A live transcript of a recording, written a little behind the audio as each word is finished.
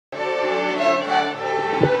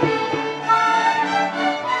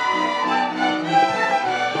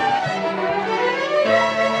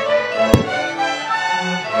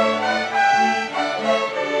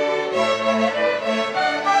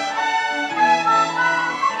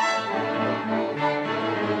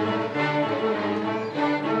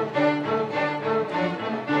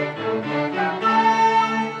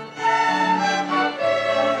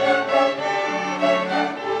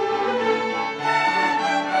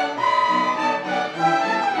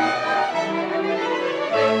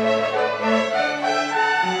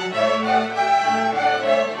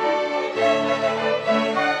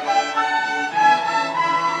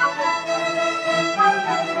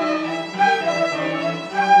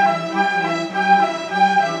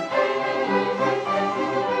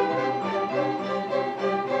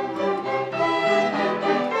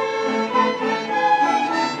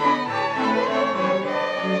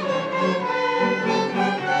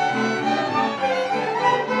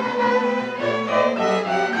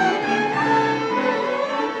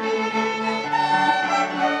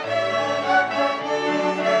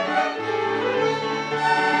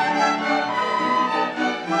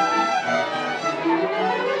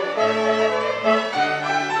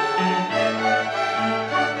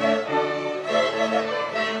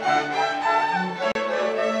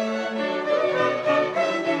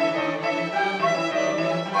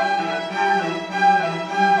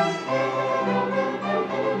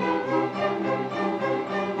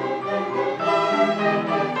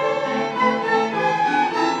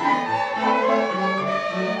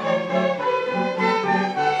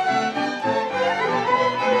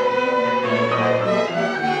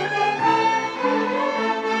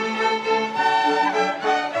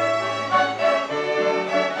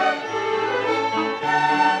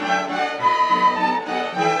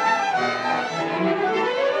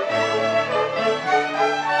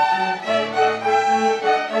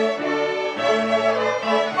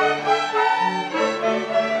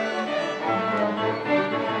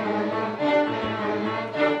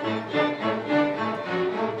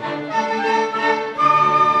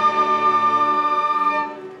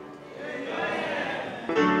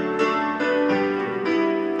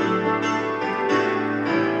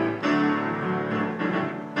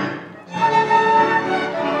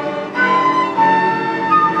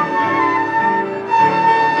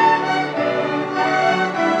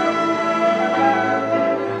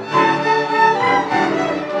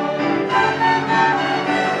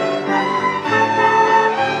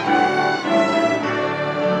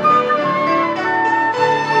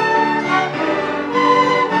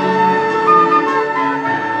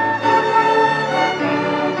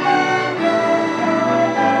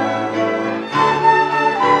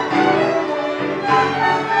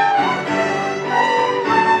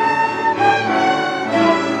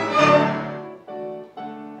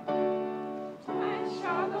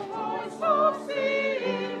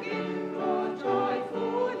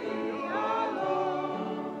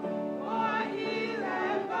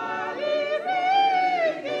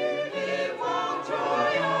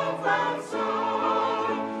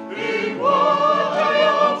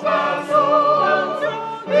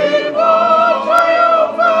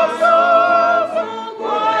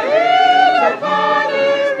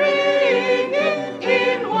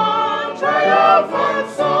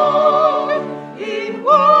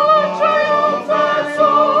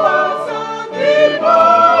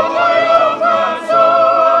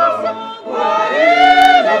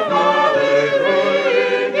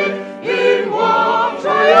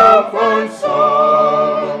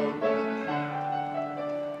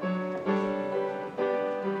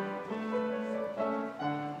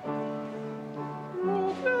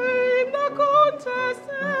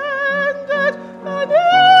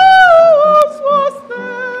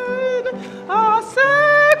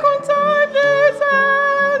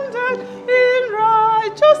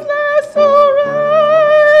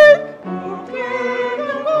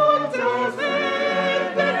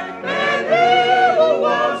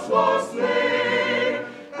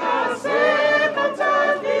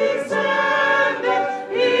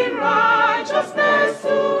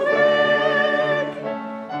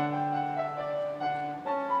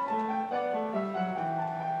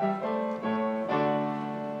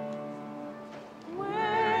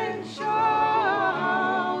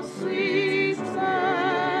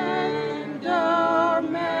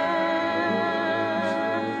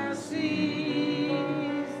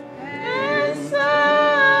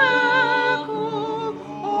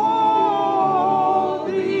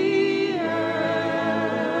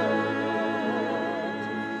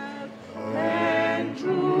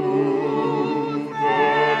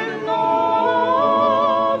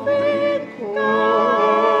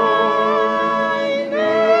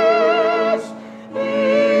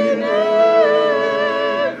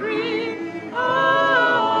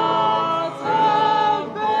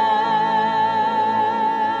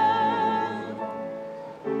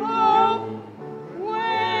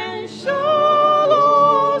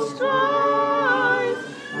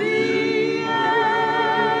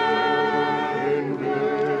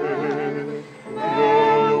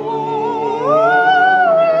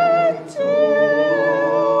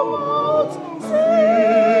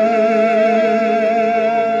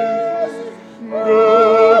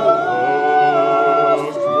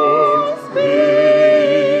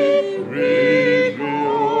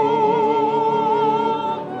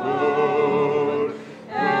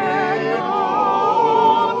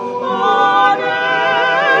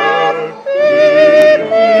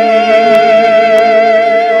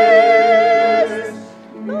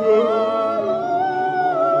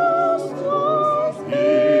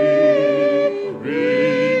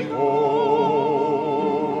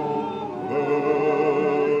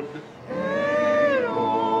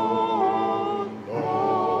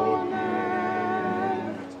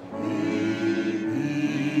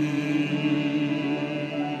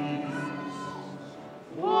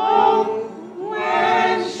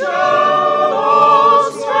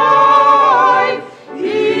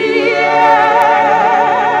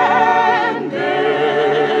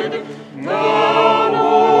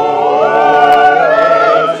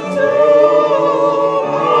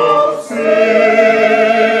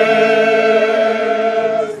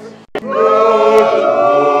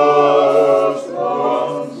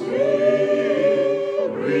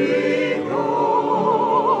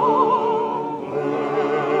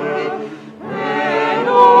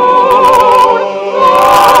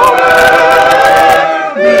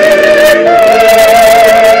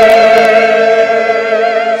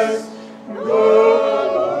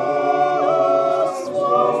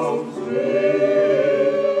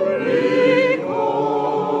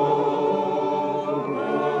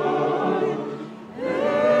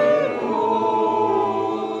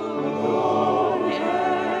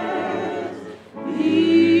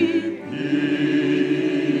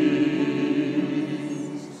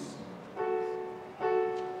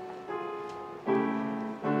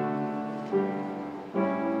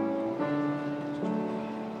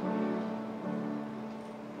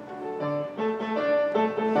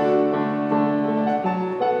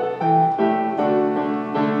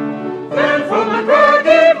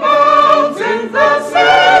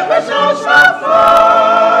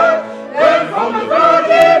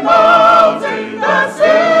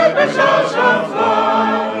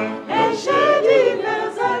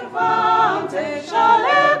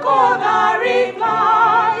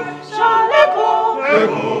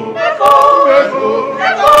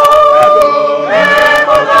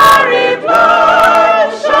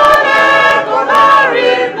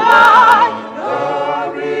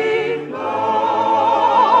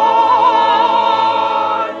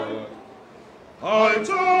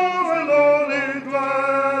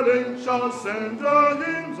shall send the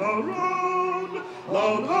hymns around,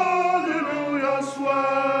 loud hallelujah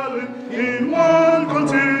swelling in one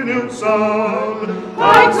continued sound.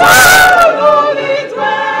 My holy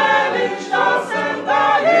dwelling shall send the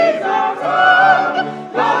hymns around,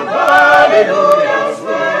 loud hallelujah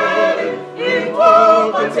swelling in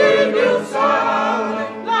one continued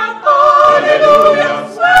sound. Loud hallelujah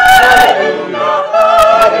swelling, loud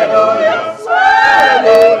hallelujah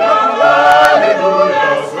swelling, loud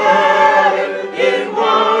hallelujah swelling in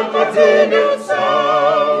one continued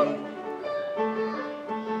sound.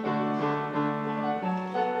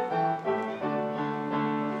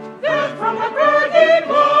 Then from the burning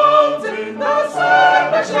mountain the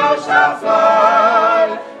serpent shall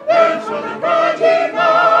fly. Then from the burning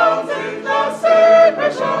mountain the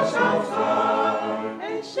serpent shall fly.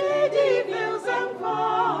 And shady hills and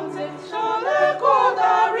fountains shall echo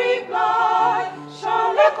the reply.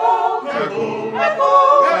 Shall echo, echo, echo,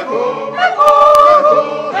 echo, echo,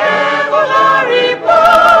 echo the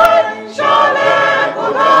reply. Shall echo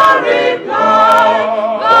the reply.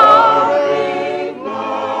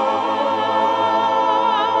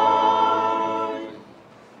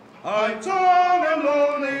 I turn and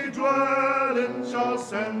lonely dwelling shall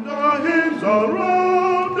send the hymns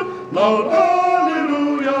around, loud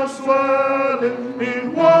hallelujah swelling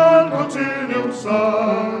in one continued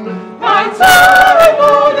sound. My time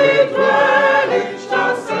only dwelling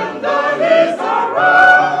shall send the hymns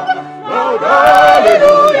around, loud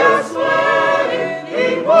hallelujah swelling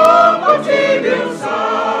in one continued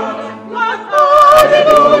sound. Loud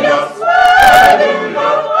hallelujah swelling,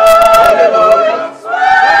 loud hallelujah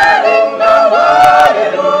swelling, loud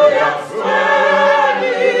hallelujah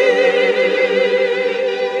swelling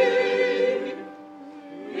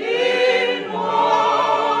in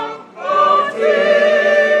one continued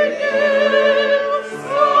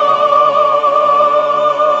sound.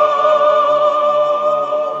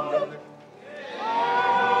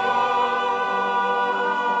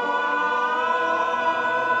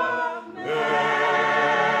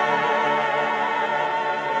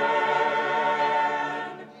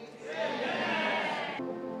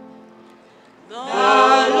 The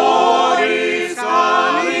Lord is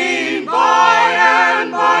coming by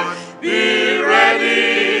and by. Be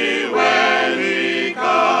ready when He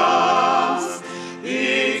comes.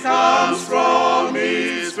 He comes from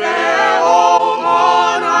His fair home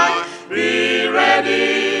on high. Be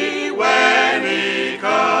ready when He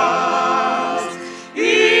comes.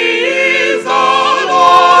 He is the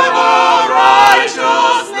Lord of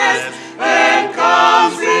righteousness, and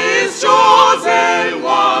comes His chosen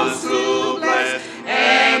ones to bless.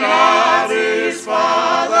 And as His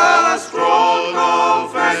Father's throne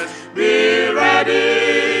confess, be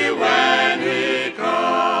ready when He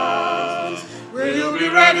comes. Will you be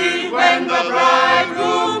ready when the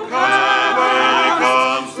bridegroom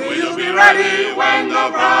comes? Will you be ready when the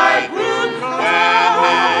bridegroom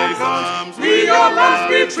comes? Will your lamps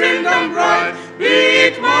be trimmed and bright, be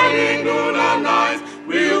it morning, noon, or night?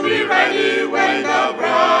 Will you be ready when the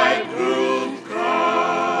bridegroom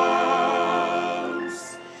comes?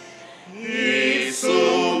 He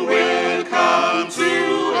soon will come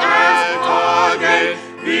to us again.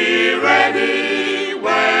 Be ready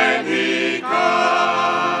when He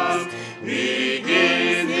comes.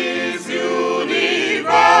 Begin His universal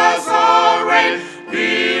reign.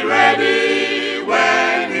 Be ready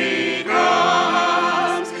when He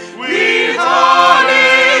comes. With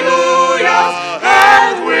hallelujah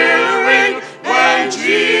and we'll ring when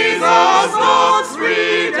Jesus Lord's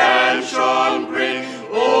redemption bring.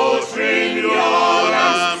 Oh, string your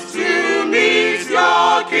lamps to meet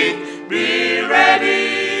your King. Be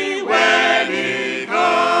ready when He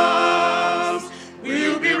comes. Will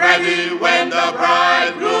you be ready when the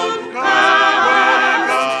bridegroom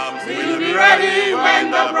comes? Will you be ready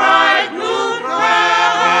when the bridegroom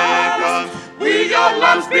comes? Will your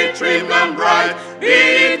lamps be trimmed and bright, be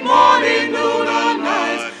it morning, noon, or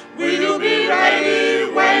night? Will you be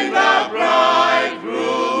ready when the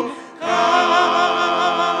bridegroom comes?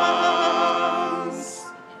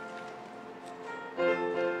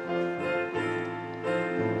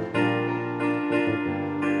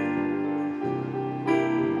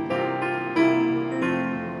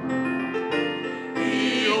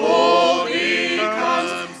 Behold, He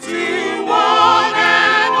comes to one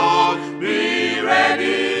and all. Be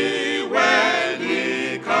ready when He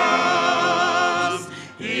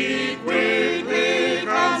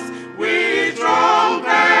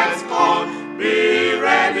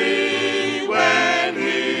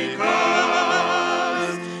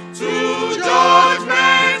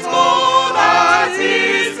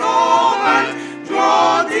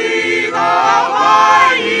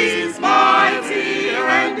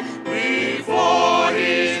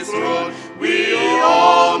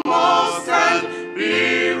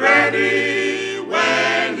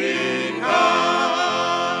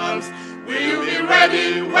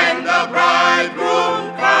ready when the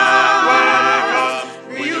bridegroom comes?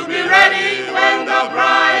 Will you be ready when the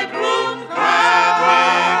bridegroom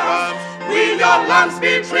comes? Will your lamps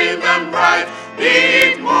be trimmed and bright, be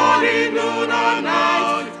it morning, noon, or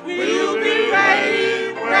night? Will you be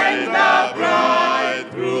ready when the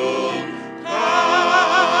bridegroom comes?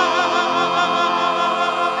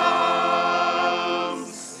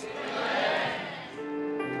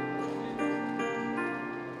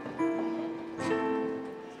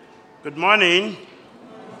 Good morning.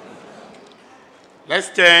 Let's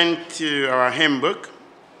turn to our hymn book.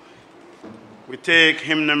 We take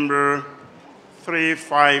hymn number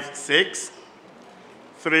 356,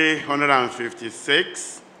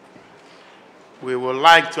 356. We would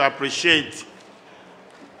like to appreciate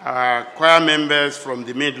our choir members from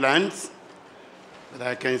the Midlands, but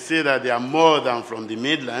I can see that they are more than from the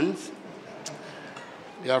Midlands.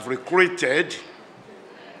 We have recruited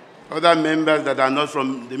other members that are not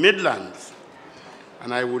from the Midlands,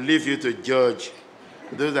 and I will leave you to judge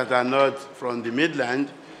those that are not from the Midlands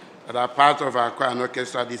that are part of our choir and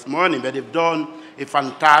orchestra this morning, but they've done a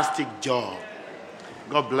fantastic job.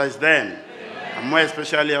 God bless them. And more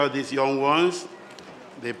especially all these young ones.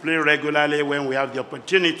 They play regularly when we have the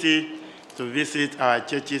opportunity to visit our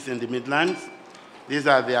churches in the Midlands. These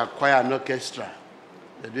are their choir and orchestra.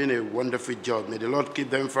 They're doing a wonderful job. May the Lord keep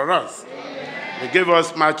them for us. They gave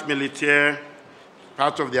us March Militaire,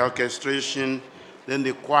 part of the orchestration, then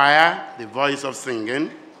the choir, the voice of singing,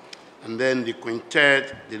 and then the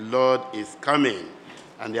quintet, the Lord is coming.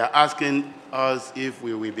 And they are asking us if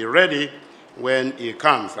we will be ready when he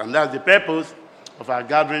comes. And that's the purpose of our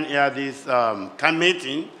gathering here, this camp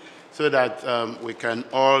meeting, so that we can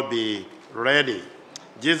all be ready.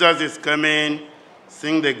 Jesus is coming.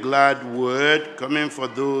 Sing the glad word, coming for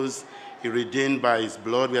those he redeemed by his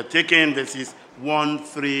blood. We are taking verses 1,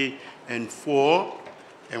 3, and 4,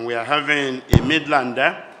 and we are having a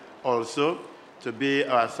Midlander also to be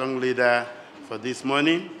our song leader for this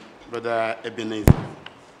morning, Brother Ebenezer.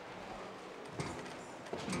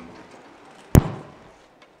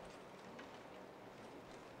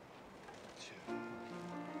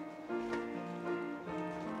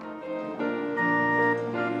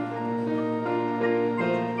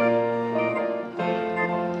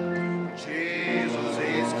 Jesus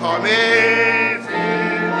is coming.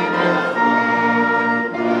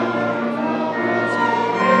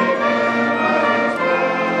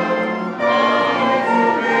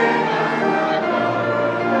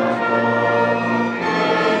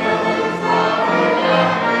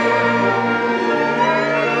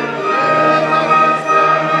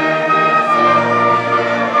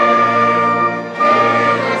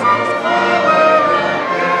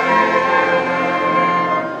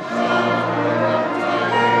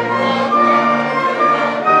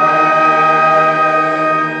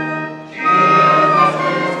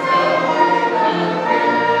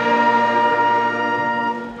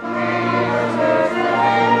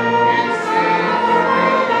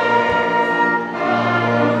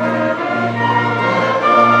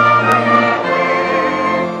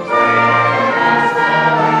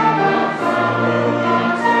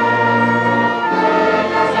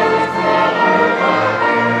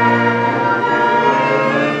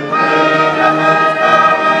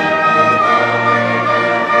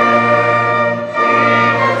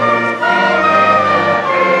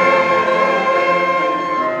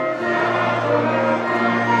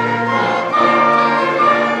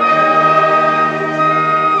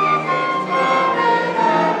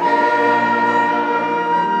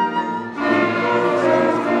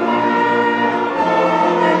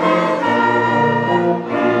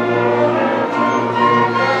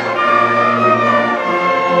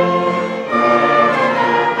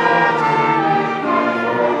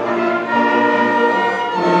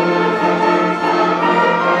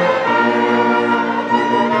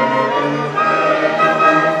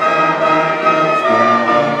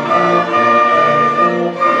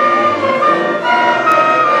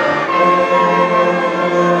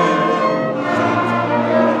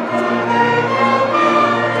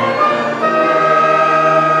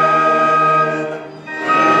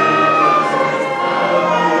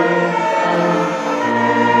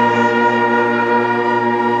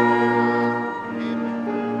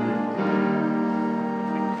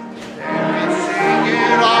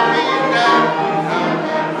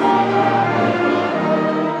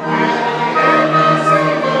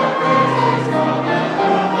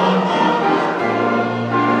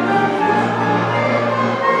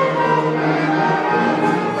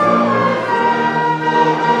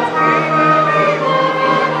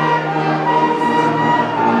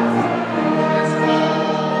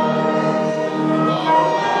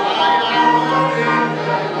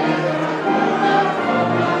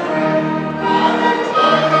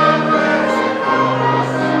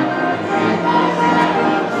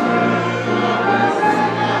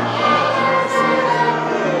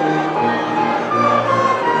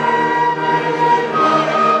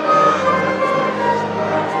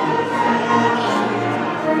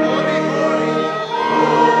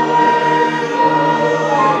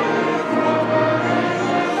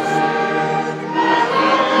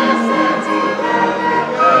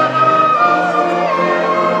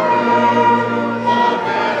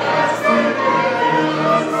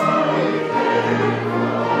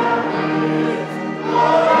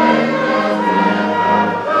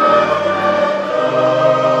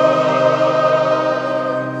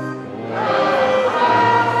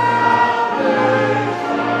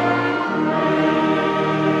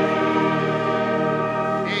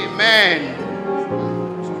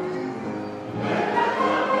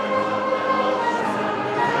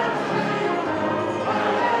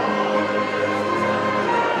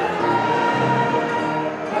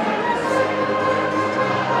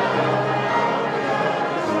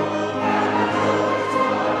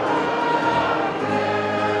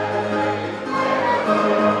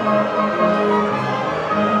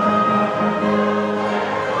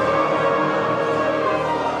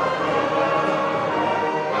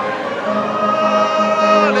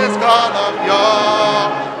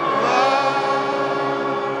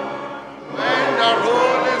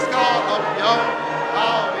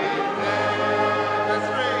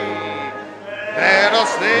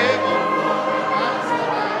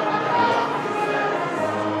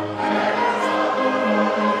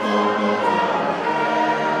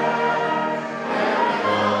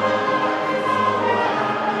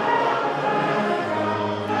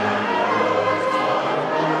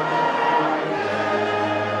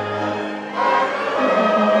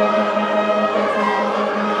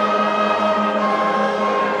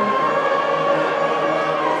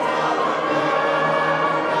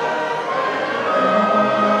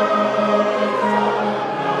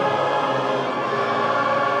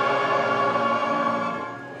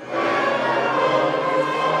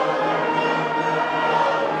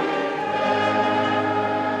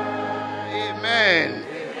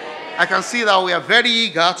 I can see that we are very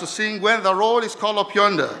eager to sing When the Roll is Called Up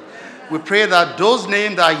Yonder. We pray that those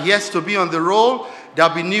names that are yet to be on the roll,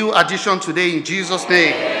 there'll be new addition today in Jesus'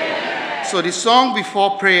 name. So the song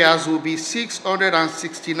before prayers will be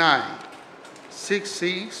 669.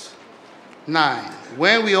 669.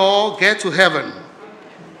 When we all get to heaven.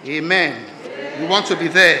 Amen. We want to be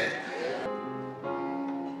there.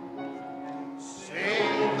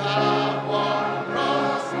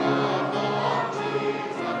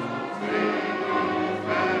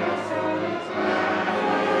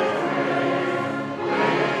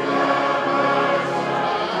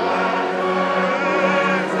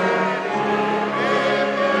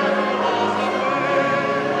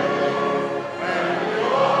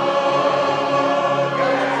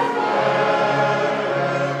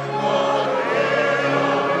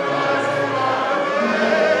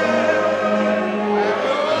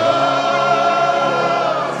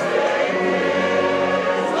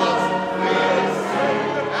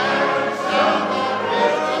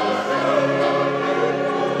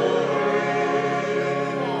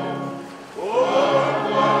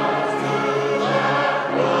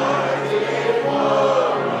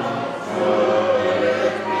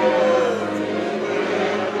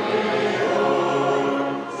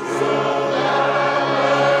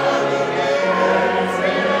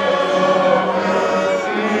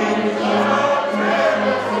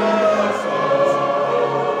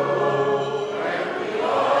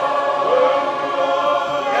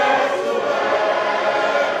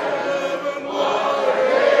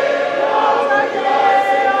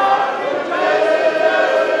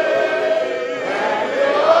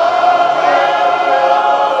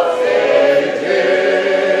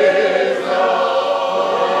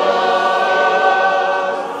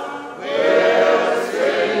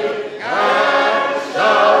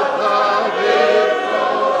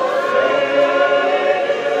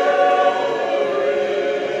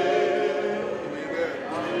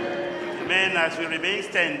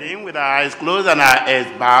 With our eyes closed and our heads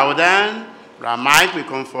bowed down, Mike will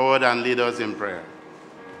come forward and lead us in prayer.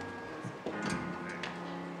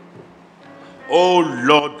 Oh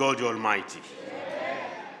Lord God Almighty,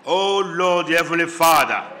 oh Lord the Heavenly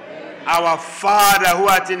Father, our Father who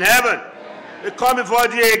art in heaven, we come before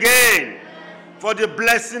thee again for the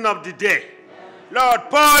blessing of the day. Lord,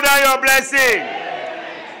 pour down your blessing.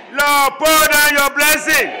 Lord, pour down your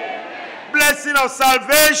blessing. Blessing of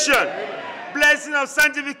salvation. Blessing of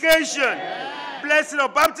sanctification, blessing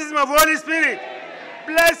of baptism of Holy Spirit,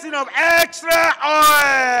 blessing of extra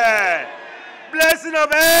oil, blessing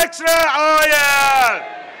of extra oil,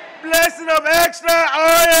 blessing of extra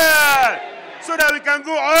oil, so that we can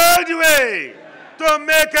go all the way to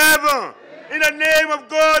make heaven in the name of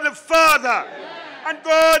God the Father, and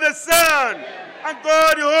God the Son, and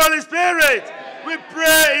God the Holy Spirit. We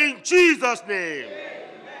pray in Jesus' name.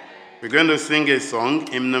 We're going to sing a song,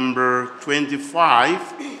 hymn number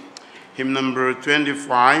 25. Hymn number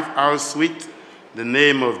 25, How Sweet the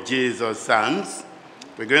Name of Jesus Sounds.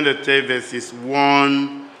 We're going to take verses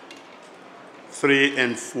 1, 3,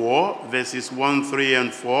 and 4. Verses 1, 3,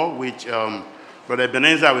 and 4, which Brother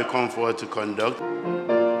Ebenezer will come forward to conduct.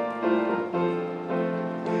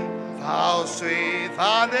 How sweet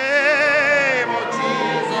the name of Jesus.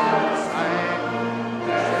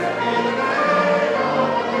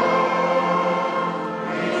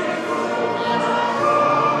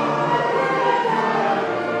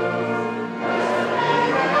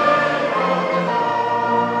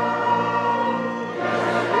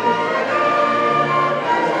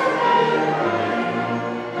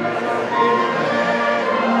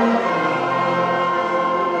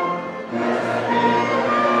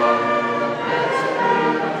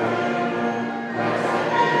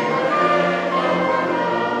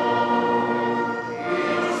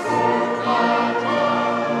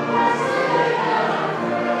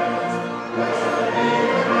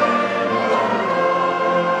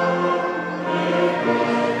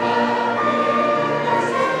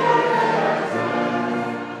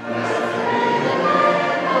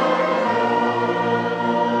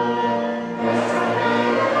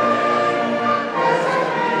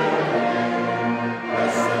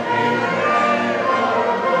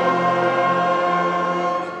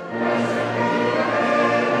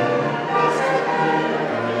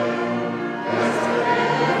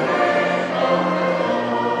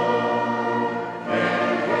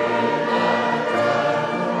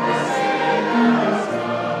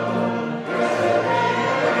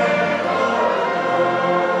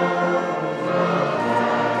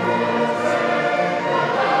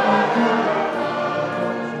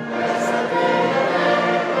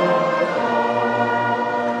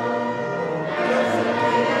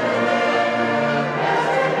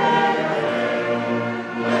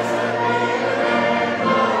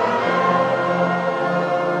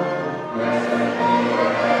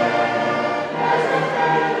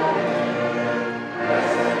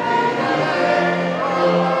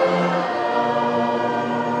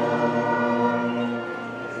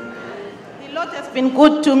 The Lord has been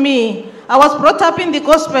good to me. I was brought up in the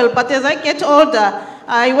gospel, but as I get older,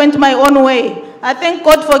 I went my own way. I thank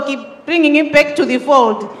God for bringing me back to the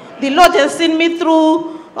fold. The Lord has seen me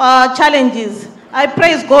through challenges. I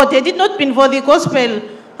praise God. Had it not been for the gospel,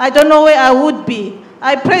 I don't know where I would be.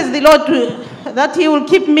 I praise the Lord that He will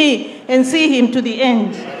keep me and see Him to the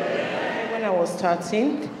end. When I was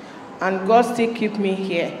starting, and God still keep me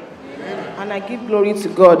here. And I give glory to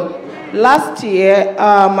God. Last year,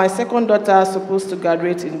 my second daughter was supposed to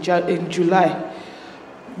graduate in July,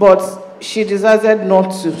 but she decided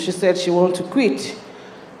not to. She said she wanted to quit.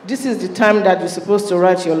 This is the time that you're supposed to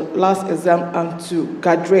write your last exam and to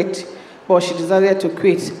graduate, but she decided to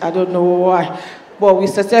quit. I don't know why. But we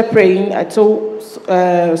started praying. I told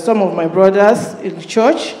some of my brothers in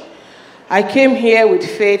church. I came here with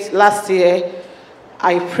faith last year.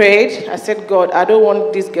 I prayed. I said, God, I don't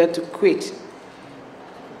want this girl to quit.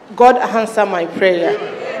 God answered my prayer.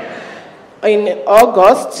 In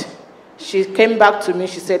August, she came back to me.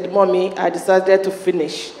 She said, Mommy, I decided to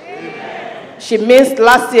finish. She missed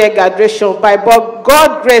last year's graduation. By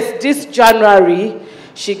God's grace, this January,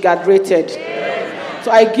 she graduated.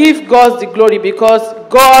 So I give God the glory because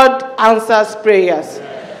God answers prayers.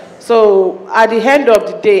 So at the end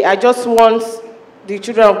of the day, I just want the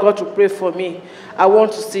children of God to pray for me. I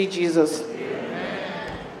want to see Jesus.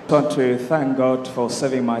 I want to thank God for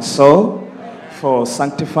saving my soul, for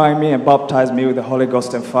sanctifying me and baptizing me with the Holy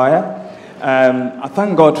Ghost and fire. I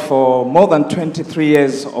thank God for more than 23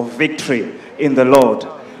 years of victory in the Lord.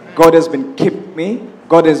 God has been keeping me.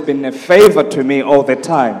 God has been a favor to me all the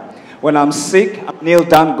time. When I'm sick, I kneel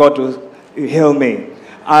down, God will heal me.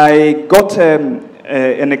 I got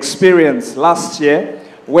an experience last year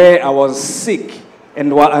where I was sick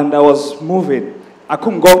and I was moving. I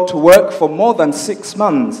couldn't go to work for more than 6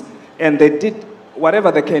 months. And they did whatever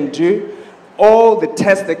they can do, all the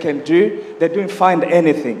tests they can do, they didn't find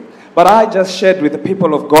anything. But I just shared with the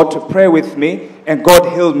people of God to pray with me, and God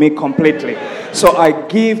healed me completely. So I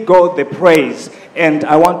give God the praise, and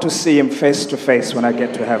I want to see Him face to face when I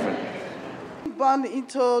get to heaven. Born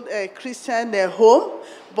into a Christian home,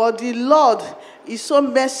 but the Lord is so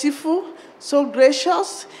merciful, so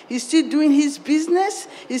gracious. He's still doing His business.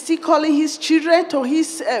 He's still calling His children to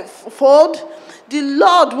His fold. The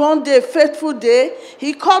Lord, one day, faithful day,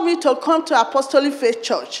 He called me to come to Apostolic Faith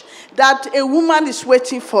Church, that a woman is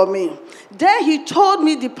waiting for me. Then He told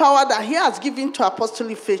me the power that He has given to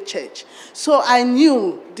Apostolic Faith Church. So I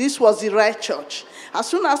knew this was the right church. As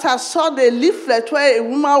soon as I saw the leaflet where a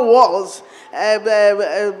woman was,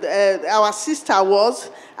 our sister was,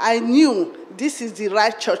 I knew this is the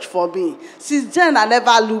right church for me. Since then, I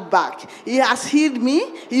never looked back. He has healed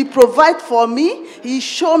me. He provided for me. He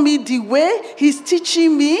showed me the way. He's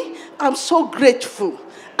teaching me. I'm so grateful.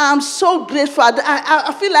 I'm so grateful.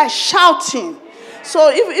 I feel like shouting.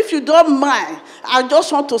 So if you don't mind, I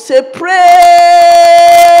just want to say, praise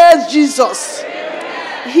Jesus.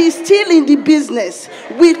 He's still in the business.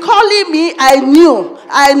 With calling me, I knew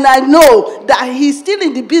and I know that He's still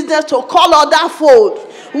in the business to call other fold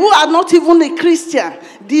who are not even a Christian,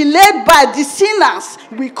 delayed by the sinners,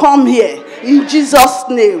 we come here in Jesus'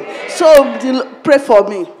 name. So pray for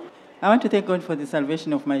me. I want to thank God for the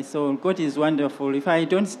salvation of my soul. God is wonderful. If I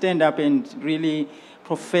don't stand up and really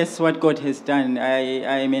profess what God has done, I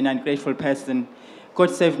am an ungrateful person. God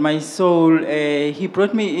saved my soul. He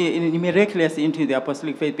brought me miraculously into the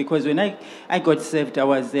Apostolic faith, because when I got saved, I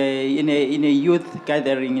was in a youth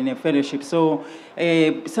gathering, in a fellowship. So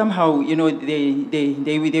somehow, you know,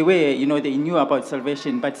 they were, you know, they knew about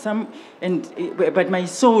salvation, but but my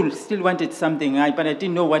soul still wanted something, but I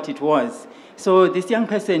didn't know what it was. So this young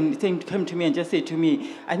person came to me and just said to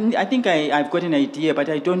me, I think I've got an idea, but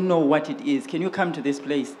I don't know what it is. Can you come to this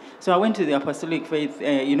place? So I went to the Apostolic faith,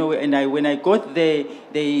 you know, and when I got there,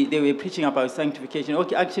 they were preaching about sanctification.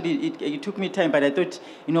 Okay, actually, it took me time, but I thought,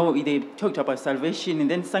 you know, they talked about salvation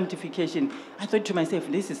and then sanctification. I thought to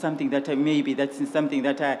myself, this is something that that's something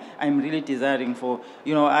that I'm really desiring for.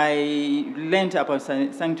 You know, I learned about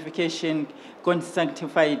sanctification. God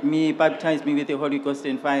sanctified me, baptized me with the Holy Ghost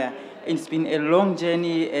and fire. It's been a long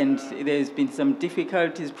journey, and there's been some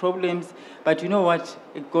difficulties, problems, but you know what?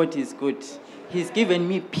 God is good. He's given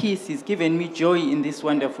me peace. He's given me joy in this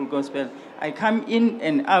wonderful gospel. I come in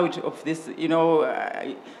and out of this, you know,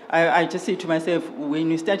 I just say to myself, when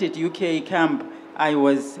we started UK camp, I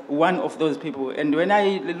was one of those people. And when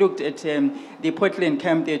I looked at the Portland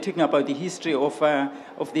camp, they're talking about the history of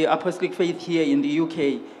the Apostolic faith here in the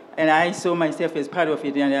UK. And I saw myself as part of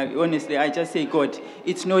it, and honestly, I just say, God,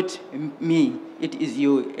 it's not me, it is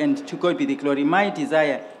you, and to God be the glory. My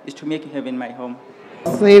desire is to make heaven my home.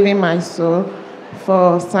 Saving my soul.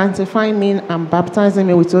 for sanctifying me and baptizing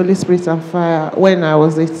me with Holy Spirit and fire when I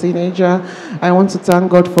was a teenager. I want to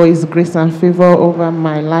thank God for His grace and favor over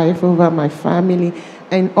my life, over my family,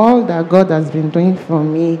 and all that God has been doing for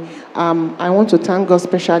me. I want to thank God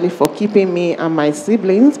especially for keeping me and my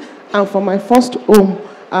siblings, and for my first home.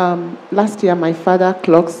 Last year, my father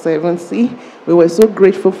clocked 70. We were so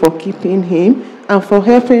grateful for keeping him and for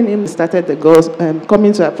helping him started the girls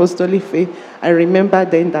coming to Apostolic faith. I remember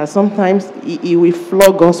then that sometimes he will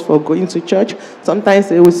flog us for going to church. Sometimes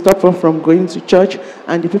he will stop us from going to church,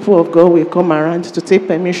 and the people of God will come around to take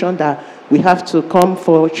permission that we have to come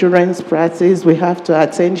for children's practice, we have to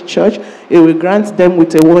attend church. He will grant them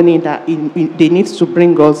with a warning that they need to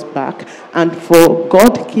bring us back. And for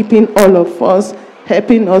God keeping all of us,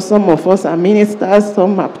 helping us, some of us are ministers,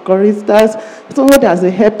 some are choristers. So God has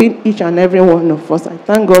been helping each and every one of us. I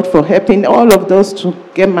thank God for helping all of those to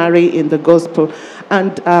get married in the gospel.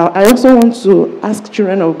 And I also want to ask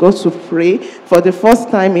children of God to pray. For the first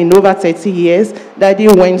time in over 30 years, Daddy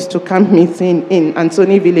went to camp meeting in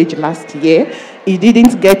Anthony Village last year. He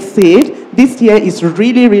didn't get saved. This year he's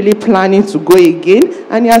really planning to go again.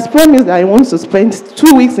 And he has promised that he wants to spend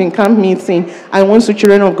 2 weeks in camp meeting. I want the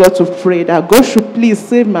children of God to pray that God should please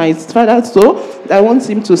save my father's soul. I want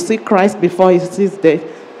him to see Christ before he sees death.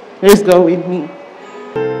 Let's go with me.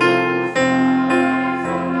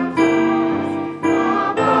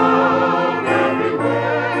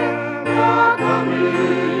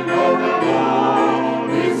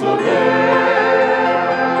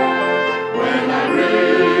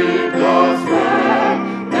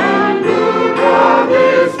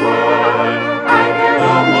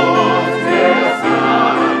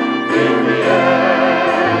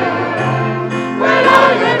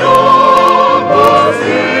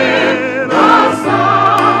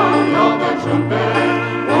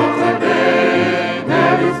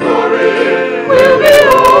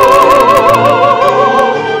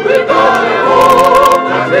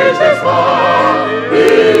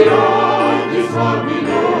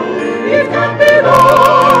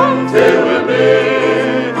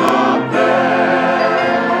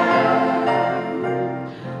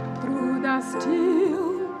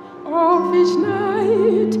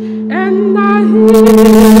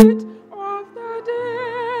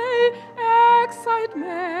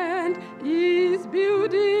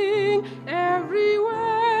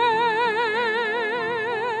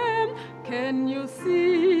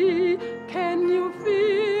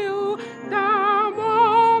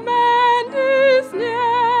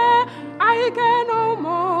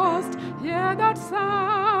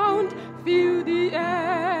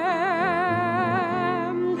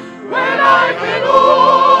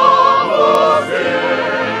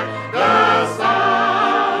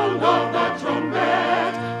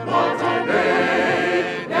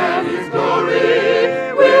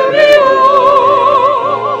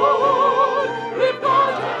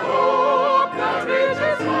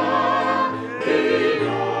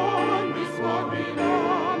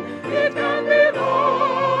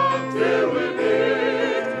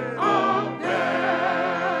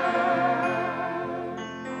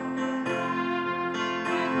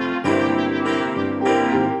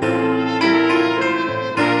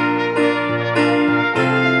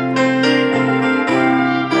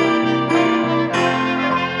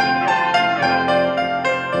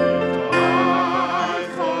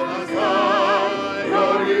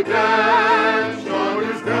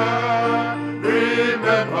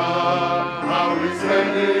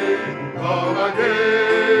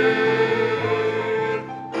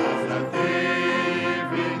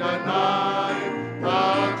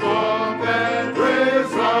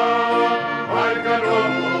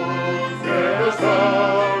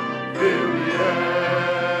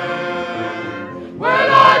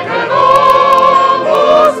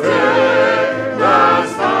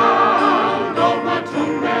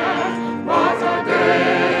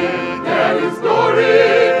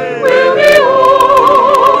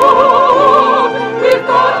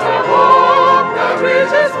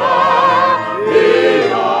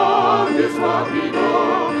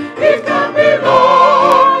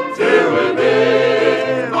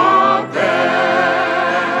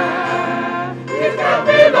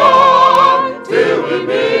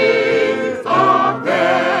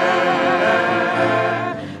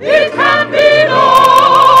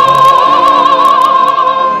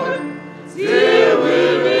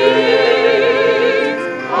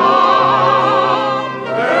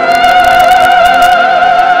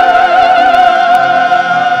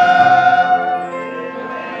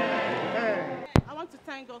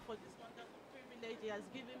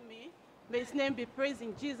 name be praised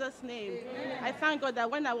in Jesus' name. Amen. I thank God that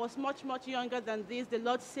when I was much, much younger than this, the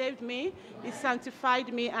Lord saved me, He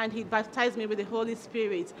sanctified me, and He baptized me with the Holy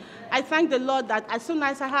Spirit. I thank the Lord that as soon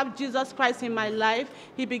as I have Jesus Christ in my life,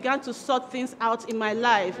 He began to sort things out in my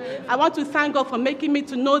life. I want to thank God for making me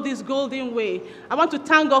to know this golden way. I want to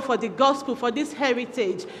thank God for the gospel, for this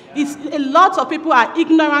heritage. A lot of people are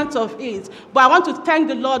ignorant of it, but I want to thank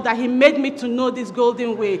the Lord that He made me to know this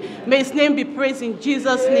golden way. May His name be praised in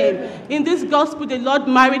Jesus' name. In this gospel, the Lord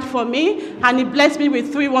married for me, and He blessed me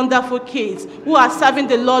with 3 wonderful kids who are serving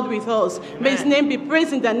the Lord with us. May His name be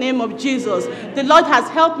praised in the name of Jesus. The Lord has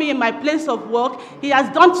helped me in my place of work. He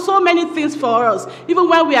has done so many things for us. Even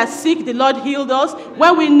when we are sick, the Lord healed us.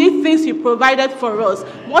 When we need things, He provided for us.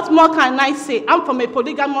 What more can I say? I'm from a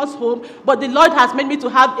polygamous home, but the Lord has made me to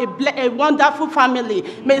have a wonderful family.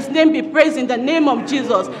 May His name be praised in the name of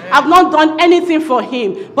Jesus. I've not done anything for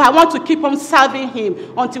Him, but I want to keep on serving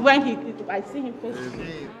Him until when I see Him face to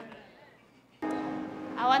face.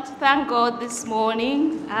 I want to thank God this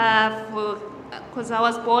morning because I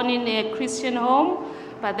was born in a Christian home,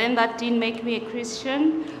 but then that didn't make me a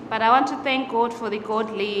Christian. But I want to thank God for the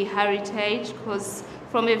godly heritage, because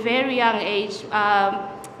from a very young age,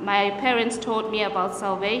 my parents taught me about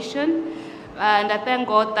salvation. And I thank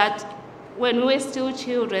God that when we were still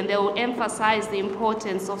children, they would emphasize the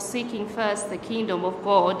importance of seeking first the kingdom of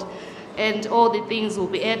God, and all the things will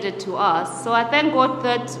be added to us. So I thank God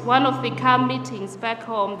that one of the camp meetings back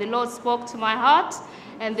home, the Lord spoke to my heart,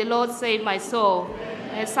 and the Lord saved my soul.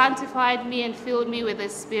 He sanctified me and filled me with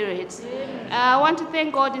His Spirit. I want to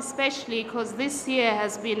thank God especially because this year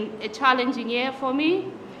has been a challenging year for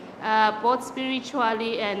me, both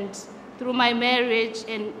spiritually and through my marriage,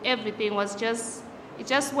 and everything was it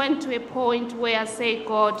just went to a point where I said,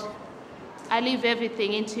 God, I leave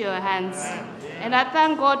everything into your hands. And I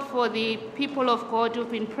thank God for the people of God who've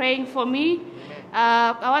been praying for me.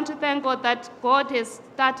 I want to thank God that God has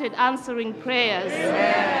started answering prayers.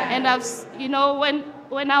 And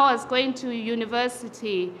when I was going to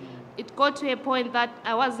university, it got to a point that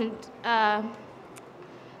I wasn't,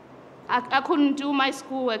 I couldn't do my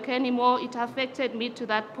schoolwork anymore. It affected me to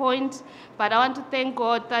that point. But I want to thank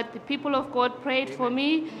God that the people of God prayed for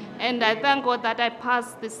me, and I thank God that I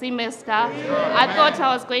passed the semester. I thought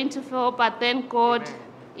I was going to fail, but then God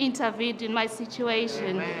intervened in my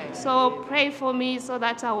situation. So pray for me so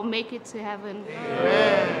that I will make it to heaven.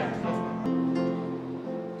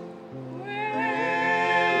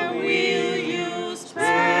 Where will you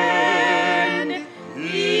spend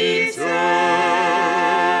eternity?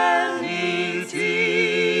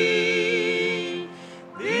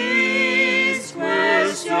 This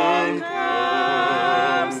question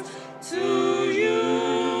comes to you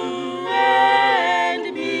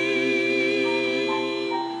and me.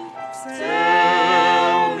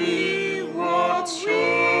 Tell me what's your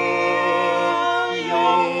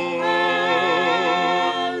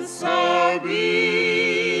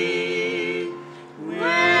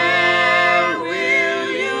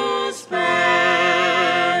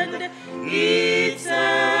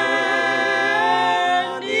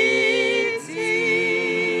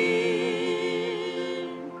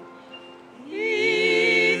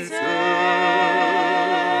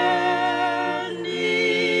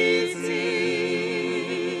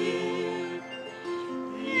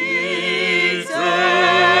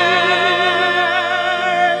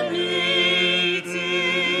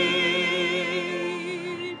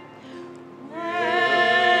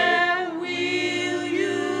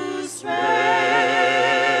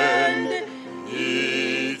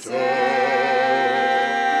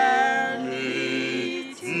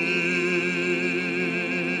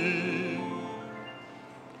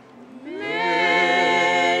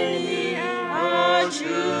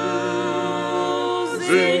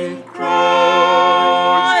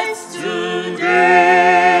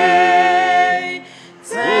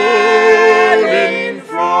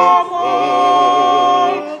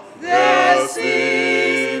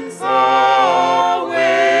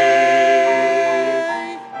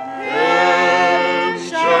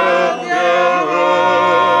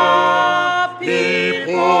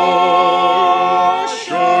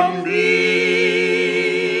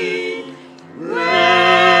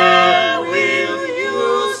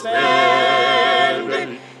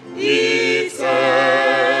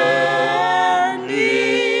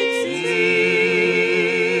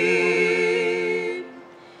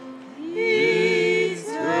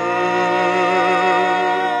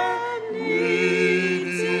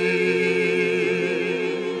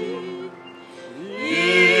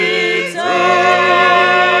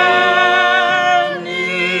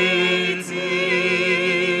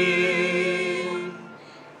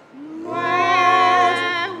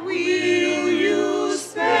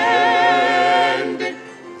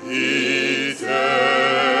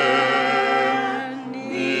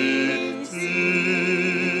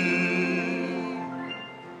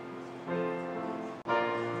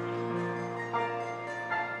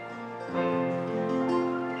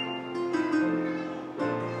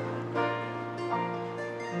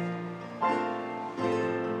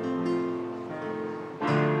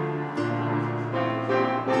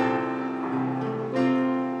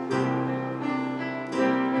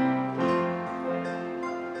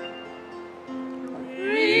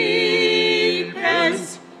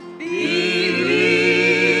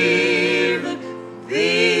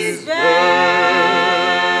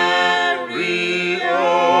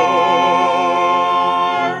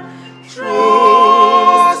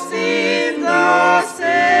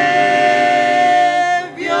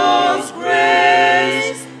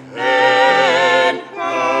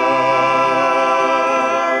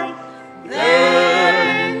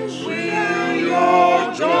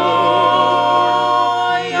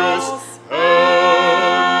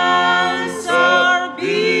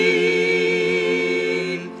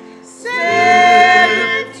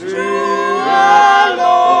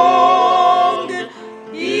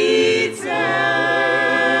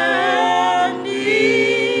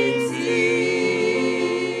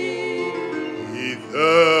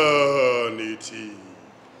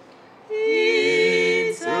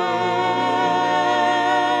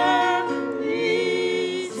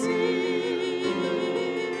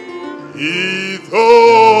eternity.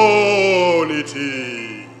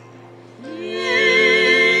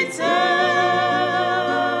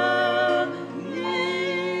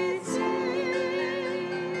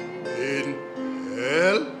 In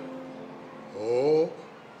hell or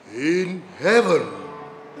in heaven?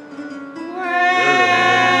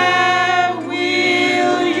 Where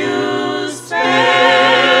will you stand?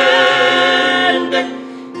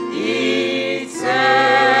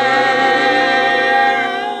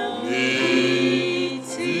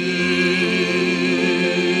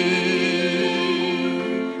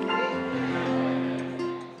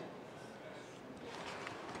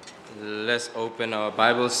 Let's open our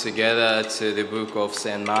Bibles together to the book of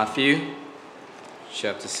St. Matthew,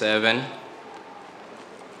 chapter 7.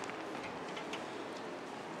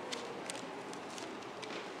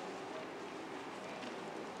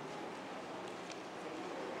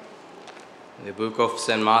 The book of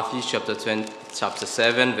St. Matthew, chapter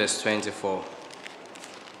 7, verse 24.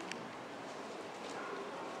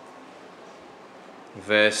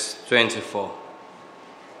 Verse 24.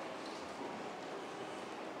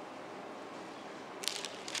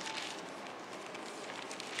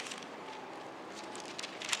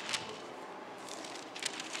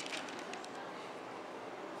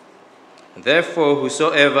 Therefore,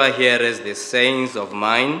 whosoever heareth the sayings of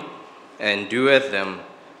mine and doeth them,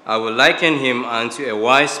 I will liken him unto a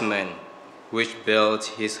wise man, which built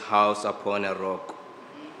his house upon a rock.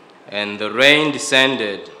 And the rain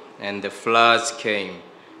descended, and the floods came,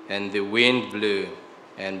 and the wind blew,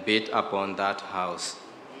 and beat upon that house.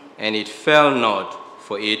 And it fell not,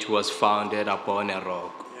 for it was founded upon a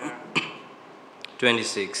rock.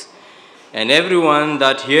 26. And everyone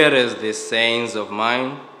that heareth the sayings of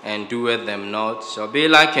mine, and doeth them not, shall be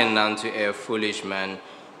likened unto a foolish man,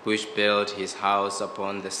 which built his house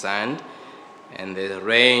upon the sand. And the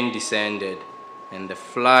rain descended, and the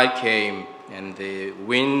flood came, and the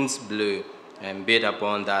winds blew, and beat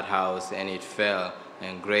upon that house, and it fell,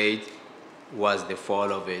 and great was the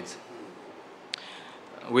fall of it.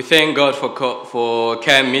 We thank God for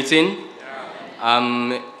Campmeeting.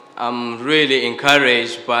 I'm really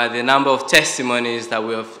encouraged by the number of testimonies that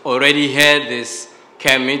we have already heard this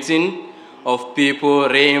Campmeeting, of people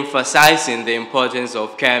re-emphasizing the importance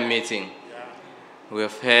of Campmeeting. We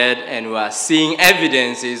have heard and we are seeing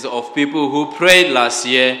evidences of people who prayed last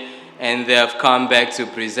year and they have come back to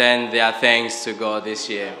present their thanks to God this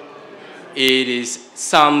year. It is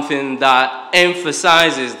something that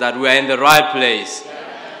emphasizes that we are in the right place.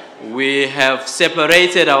 We have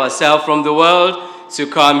separated ourselves from the world to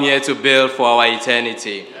come here to build for our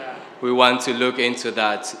eternity. We want to look into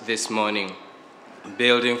that this morning.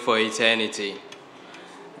 Building for eternity.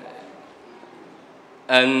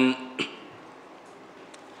 And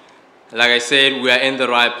like I said, we are in the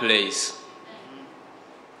right place.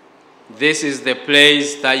 This is the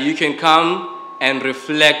place that you can come and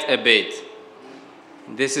reflect a bit.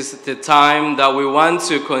 This is the time that we want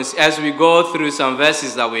to, as we go through some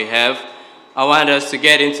verses that we have, I want us to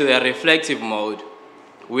get into the reflective mode.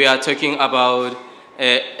 We are talking about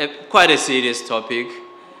quite a serious topic,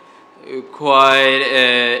 quite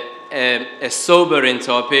a sobering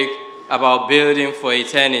topic about building for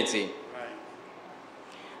eternity.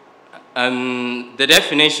 The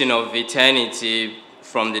definition of eternity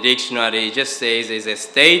from the dictionary just says is a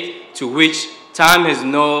state to which time has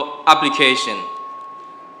no application,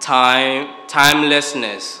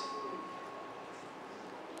 timelessness.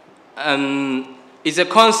 It's a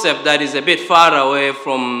concept that is a bit far away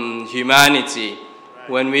from humanity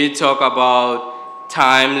when we talk about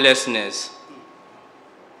timelessness.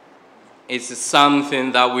 It's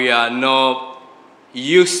something that we are not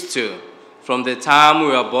used to. From the time we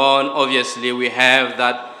were born, obviously we have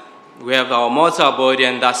our mortal body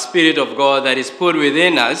and that Spirit of God that is put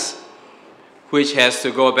within us, which has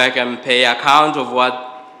to go back and pay account of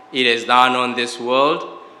what it has done on this world.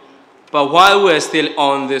 But while we're still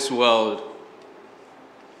on this world,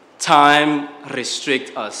 time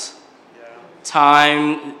restricts us.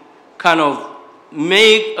 Time kind of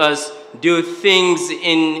make us do things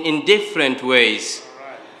in different ways.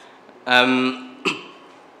 I'm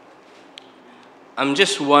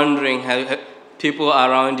just wondering, have people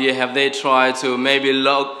around here, have they tried to maybe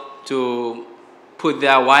put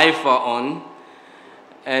their Wi-Fi on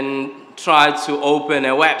and try to open a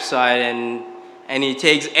website and it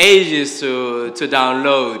takes ages to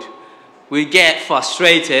download? We get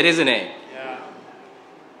frustrated, isn't it? Yeah.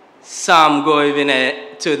 Some go even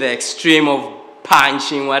to the extreme of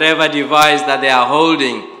punching whatever device that they are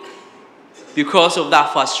holding because of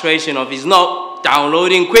that frustration of it's not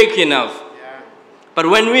downloading quick enough. Yeah. But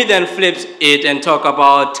when we then flip it and talk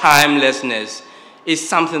about timelessness, is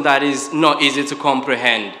something that is not easy to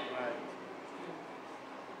comprehend.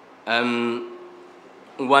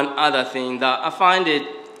 One other thing that I find it,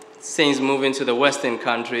 since moving to the Western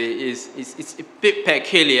country, it's a bit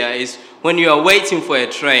peculiar, is when you are waiting for a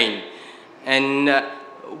train, and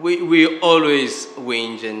we always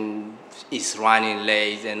whinge and it's running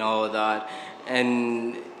late and all that,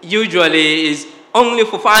 and usually it's only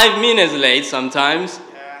for 5 minutes late sometimes,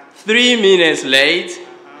 3 minutes late.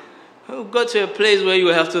 You go to a place where you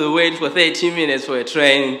have to wait for 30 minutes for a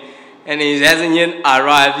train and it hasn't yet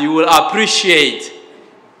arrived, you will appreciate.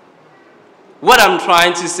 What I'm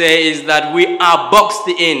trying to say is that we are boxed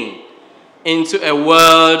into a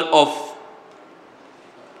world of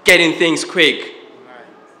getting things quick.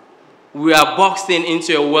 We are boxed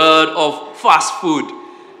into a world of fast food.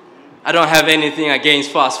 I don't have anything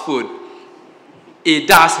against fast food. It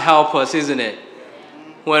does help us, isn't it?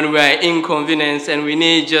 When we are inconvenienced and we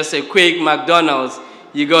need just a quick McDonald's,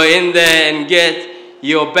 you go in there and get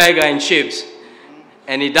your burger and chips,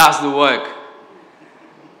 and it does the work.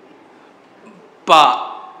 But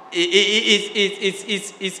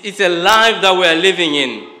it's a life that we are living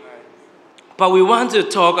in. But we want to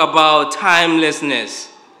talk about timelessness,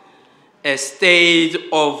 a state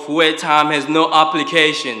of where time has no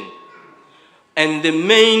application. And the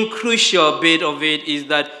main crucial bit of it is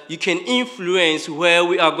that you can influence where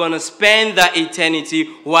we are going to spend that eternity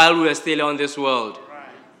while we are still on this world.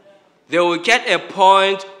 There will get a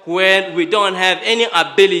point where we don't have any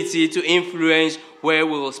ability to influence where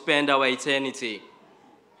we will spend our eternity.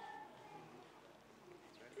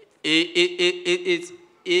 It's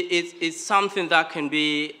something that can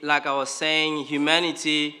be, like I was saying,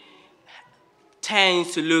 humanity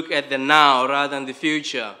tends to look at the now rather than the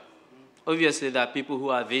future. Obviously, there are people who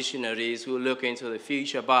are visionaries who look into the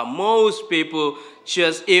future, but most people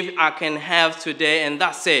just, if I can have today, and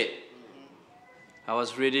that's it. I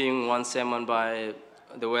was reading one sermon by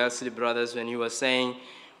the Wesley brothers when he was saying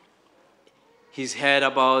he's heard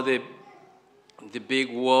about the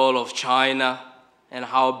big wall of China and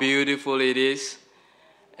how beautiful it is.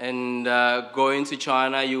 And going to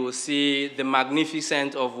China, you will see the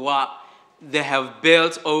magnificence of what they have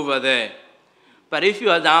built over there. But if you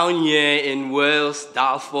are down here in Wales,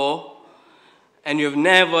 Darfur, and you've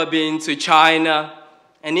never been to China,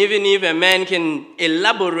 and even if a man can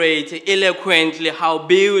elaborate eloquently how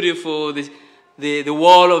beautiful the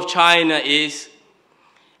wall of China is,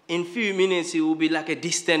 in a few minutes it will be like a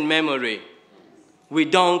distant memory. We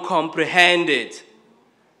don't comprehend it.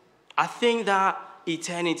 I think that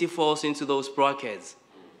eternity falls into those brackets.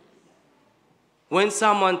 When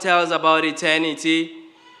someone tells about eternity,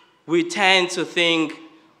 we tend to think,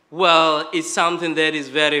 well, it's something that is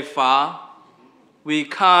very far. We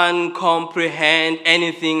can't comprehend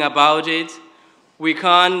anything about it. We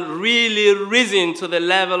can't really reason to the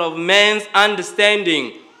level of man's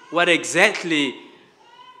understanding what exactly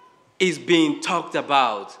is being talked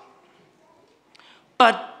about.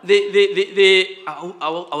 But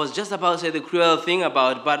I was just about to say the cruel thing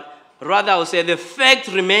about it, but rather I would say the fact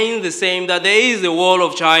remains the same, that there is the wall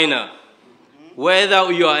of China.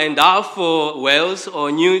 Whether you are in Darfur, Wales, or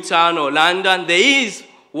Newtown, or London, there is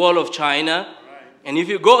wall of China. Right. And if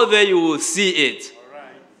you go there, you will see it.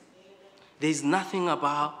 Right. There's nothing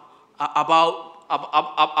about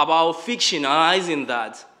fictionalizing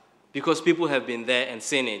that, because people have been there and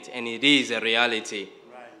seen it, and it is a reality.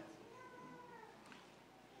 Right.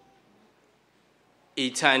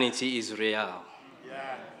 Eternity is real.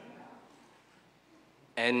 Yeah.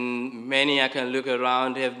 And many I can look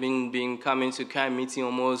around have been coming to Campmeeting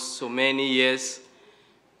almost so many years.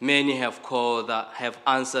 Many have called that, have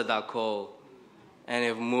answered that call, and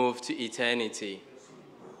have moved to eternity.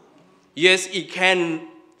 Yes, it can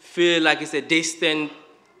feel like it's a distant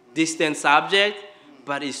subject,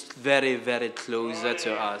 but it's very, very closer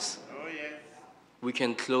to us. Oh, yes. We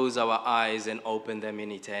can close our eyes and open them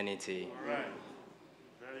in eternity. Right.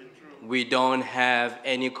 Very true. We don't have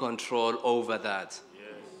any control over that.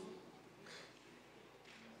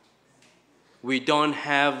 We don't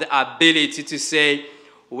have the ability to say,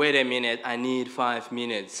 wait a minute, I need 5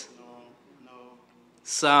 minutes. No.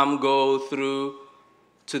 Some go through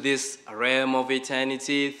to this realm of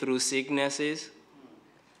eternity through sicknesses.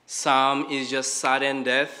 Some is just sudden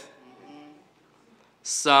death.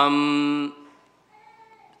 Some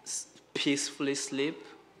peacefully sleep.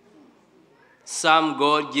 Some,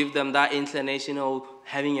 God give them that inclination of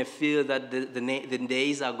having a feel that the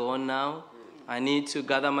days are gone now. I need to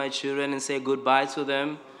gather my children and say goodbye to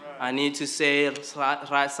them. Right. I need to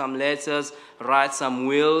write some letters, write some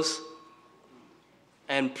wills,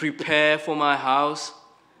 and prepare for my house,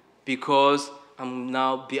 because I'm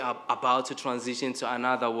now about to transition to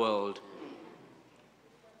another world.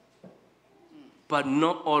 But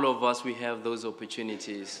not all of us, we have those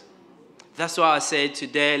opportunities. That's why I said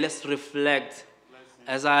today, let's reflect.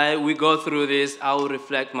 As we go through this, I will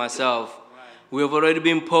reflect myself. We have already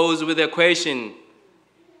been posed with a question.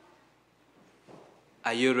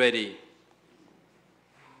 Are you ready?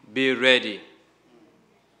 Be ready.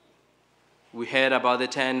 We heard about the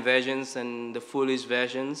 10 virgins and the foolish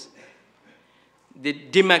virgins. The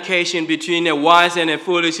demarcation between a wise and a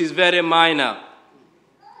foolish is very minor.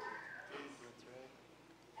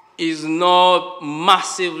 It's not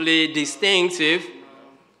massively distinctive.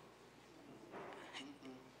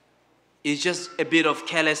 It's just a bit of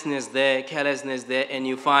carelessness there, and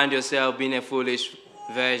you find yourself being a foolish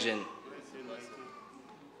virgin.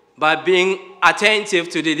 By being attentive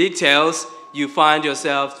to the details, you find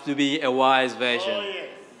yourself to be a wise virgin. Oh, yes.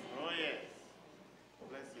 Oh, yes.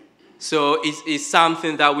 So it's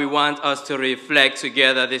something that we want us to reflect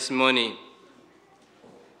together this morning.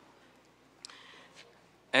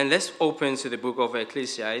 And let's open to the book of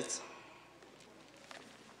Ecclesiastes.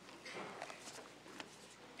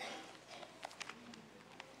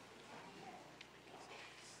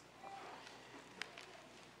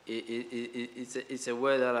 It's a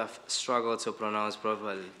word that I've struggled to pronounce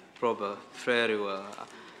very well.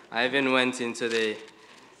 I even went into the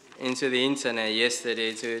internet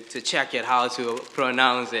yesterday to check it how to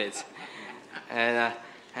pronounce it, and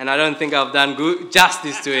I don't think I've done good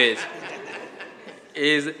justice to it.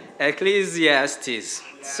 It's Ecclesiastes,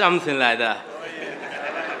 something like that.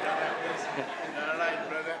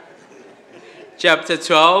 Chapter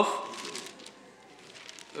 12,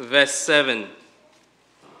 verse 7.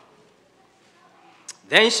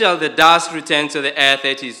 Then shall the dust return to the earth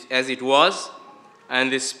as it was,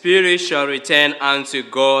 and the spirit shall return unto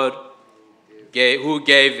God who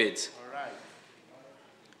gave it.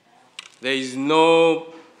 There is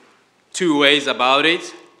no two ways about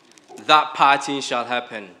it. That parting shall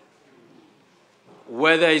happen.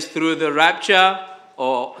 Whether it's through the rapture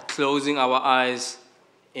or closing our eyes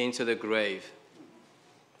into the grave.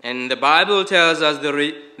 And the Bible tells us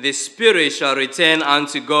the spirit shall return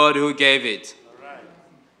unto God who gave it.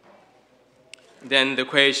 Then the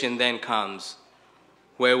question then comes,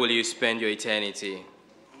 where will you spend your eternity?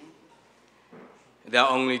 There are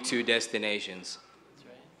only two destinations.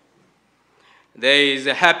 There is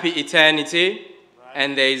a happy eternity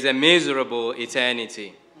and there is a miserable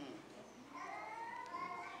eternity.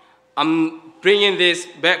 I'm bringing this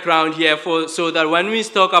background here so that when we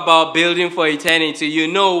talk about building for eternity, you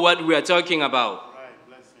know what we are talking about.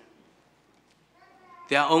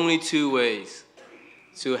 There are only two ways.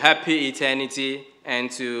 To happy eternity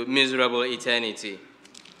and to miserable eternity.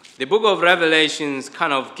 The book of Revelations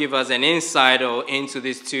kind of gives us an insight into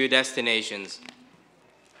these two destinations.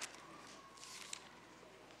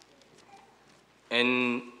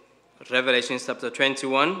 In Revelation chapter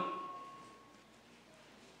 21,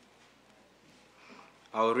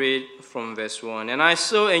 I'll read from verse 1. And I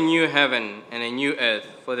saw a new heaven and a new earth,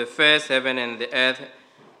 for the first heaven and the earth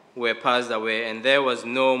were passed away, and there was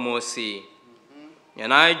no more sea.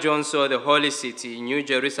 And I, John, saw the holy city, New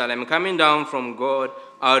Jerusalem, coming down from God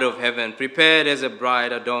out of heaven, prepared as a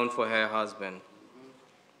bride adorned for her husband.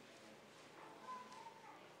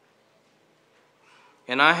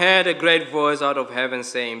 And I heard a great voice out of heaven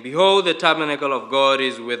saying, Behold, the tabernacle of God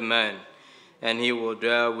is with men, and he will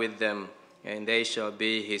dwell with them, and they shall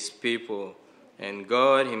be his people, and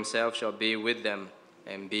God himself shall be with them,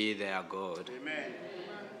 and be their God. Amen.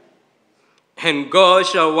 And God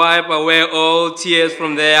shall wipe away all tears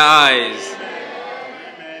from their eyes.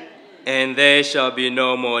 Amen. And there shall be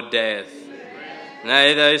no more death,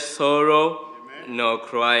 neither sorrow nor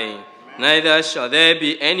crying, neither shall there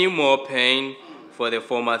be any more pain, for the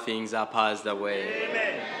former things are passed away.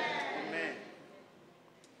 Amen.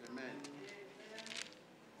 Amen.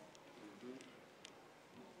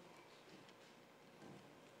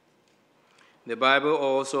 The Bible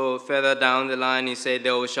also, further down the line, it said,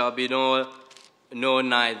 there shall be no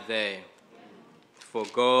night there. For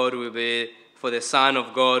the Son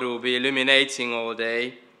of God will be illuminating all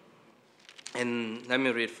day. And let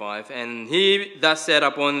me read 5. And he that sat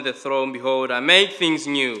upon the throne, behold, I make things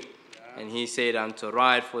new. And he said unto,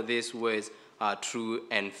 write, for these words are true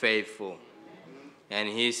and faithful. And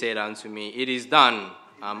he said unto me, it is done.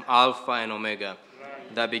 I'm Alpha and Omega,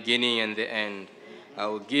 the beginning and the end. I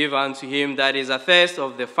will give unto him that is athirst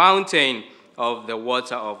of the fountain of the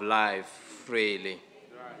water of life freely.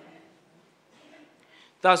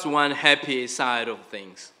 That's one happy side of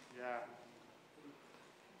things.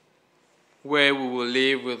 Where we will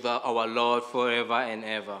live with our Lord forever and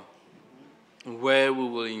ever. where we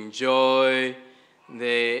will enjoy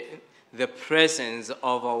the presence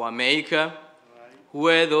of our Maker,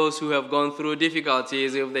 where those who have gone through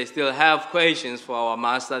difficulties, if they still have questions for our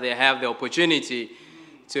Master, they have the opportunity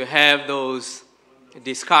to have those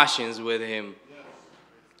discussions with him.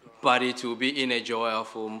 But it will be in a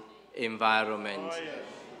joyful environment.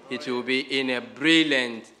 It will be in a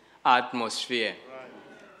brilliant atmosphere.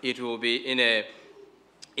 It will be in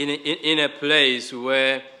a place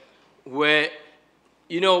where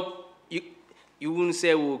you know, you wouldn't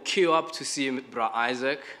say we'll queue up to see Brother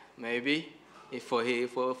Isaac, maybe, for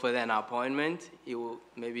an appointment.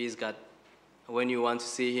 Maybe he's got, when you want to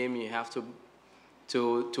see him, you have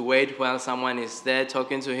to wait while someone is there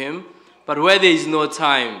talking to him. But where there is no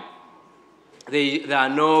time, there are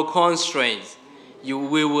no constraints, we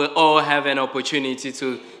will all have an opportunity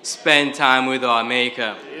to spend time with our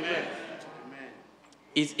Maker. Amen.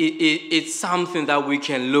 It's something that we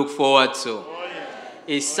can look forward to.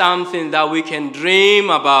 It's something that we can dream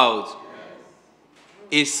about.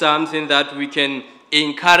 It's something that we can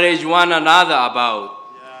encourage one another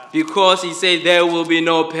about. Because he said there will be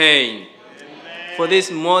no pain. For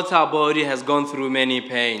this mortal body has gone through many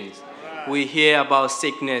pains. We hear about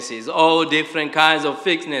sicknesses, all different kinds of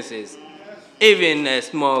sicknesses. Even a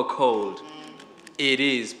small cold, it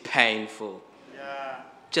is painful.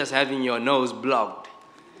 Just having your nose blocked,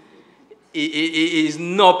 it is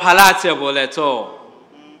not palatable at all.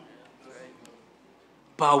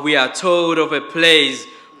 But we are told of a place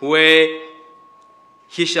where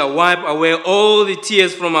he shall wipe away all the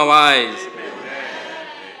tears from our eyes.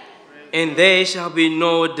 And there shall be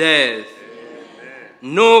no death,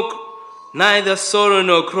 neither sorrow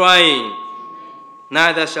nor crying,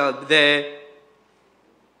 neither shall there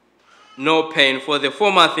no pain, for the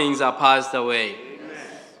former things are passed away.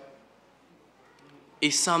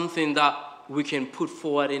 It's something that we can put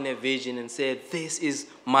forward in a vision and say, this is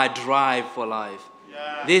my drive for life.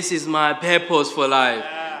 This is my purpose for life.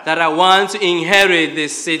 That I want to inherit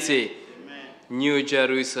this city, New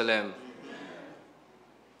Jerusalem.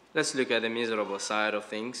 Let's look at the miserable side of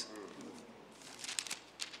things.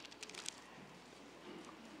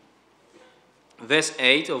 Verse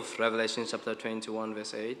 8 of Revelation chapter 21,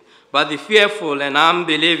 verse 8. But the fearful and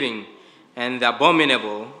unbelieving and the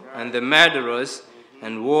abominable and the murderers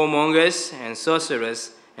and warmongers and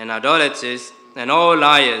sorcerers and idolaters and all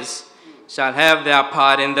liars shall have their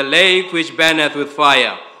part in the lake which burneth with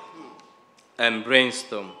fire and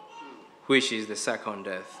brimstone, which is the second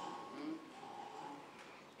death.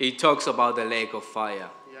 He talks about the lake of fire.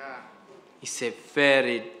 It's a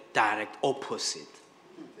very direct opposite.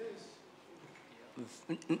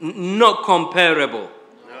 Not comparable.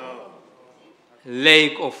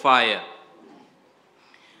 Lake of fire.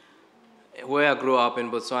 Where I grew up in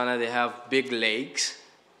Botswana, they have big lakes.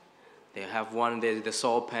 They have one, there's the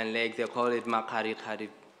Salpan Lake. They call it Makarikari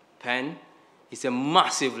Pen. It's a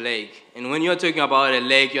massive lake. And when you're talking about a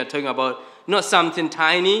lake, you're talking about not something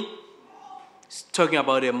tiny. It's talking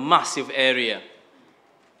about a massive area.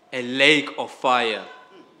 A lake of fire.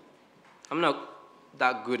 I'm not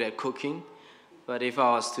that good at cooking. But if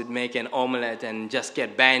I was to make an omelette and just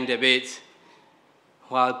get banged a bit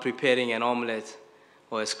while preparing an omelette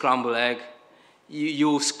or a scrambled egg, you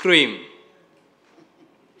will scream.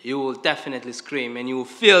 You will definitely scream, and you will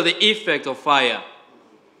feel the effect of fire.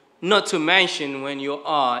 Not to mention when you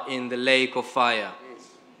are in the lake of fire.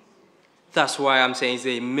 That's why I'm saying it's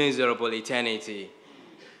a miserable eternity.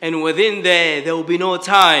 And within there will be no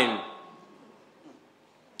time.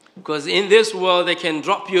 Because in this world, they can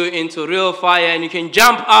drop you into real fire and you can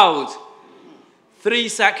jump out. 3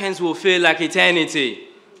 seconds will feel like eternity.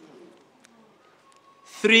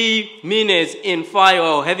 3 minutes in fire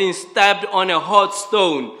or having stepped on a hot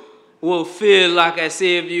stone will feel like as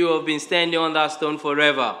if you have been standing on that stone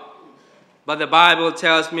forever. But the Bible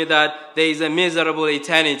tells me that there is a miserable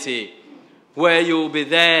eternity where you will be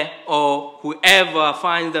there, or whoever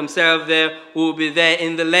finds themselves there will be there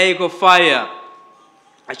in the lake of fire.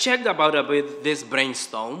 I checked about a bit this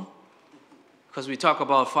brimstone, because we talk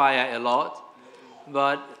about fire a lot,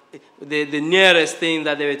 but the nearest thing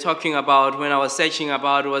that they were talking about when I was searching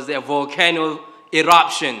about was the volcano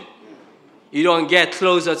eruption. You don't get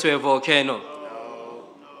closer to a volcano.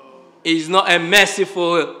 It's not a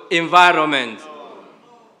merciful environment.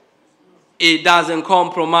 It doesn't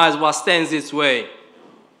compromise what stands its way.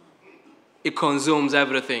 It consumes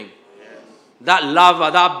everything. That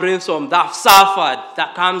lava, that brimstone, that sulfur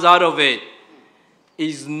that comes out of it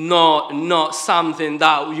is not something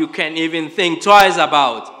that you can even think twice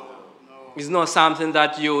about. It's not something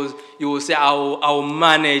that you will say, I will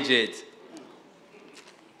manage it.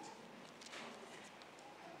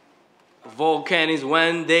 volcanoes,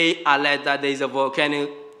 when they alert that there is a volcano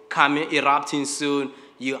coming, erupting soon,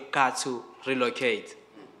 you got to relocate.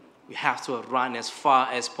 We have to run as far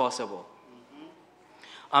as possible.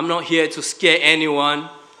 I'm not here to scare anyone,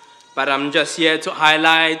 but I'm just here to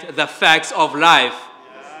highlight the facts of life.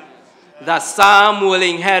 That some will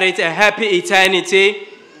inherit a happy eternity,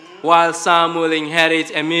 while some will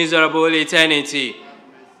inherit a miserable eternity.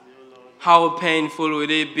 How painful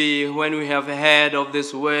would it be when we have heard of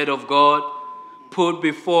this word of God put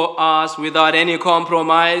before us without any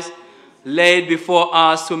compromise, laid before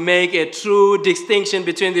us to make a true distinction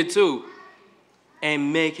between the two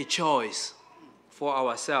and make a choice for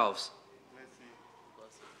ourselves.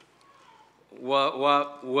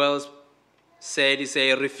 What Wells said is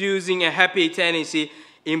refusing a happy eternity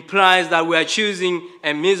implies that we are choosing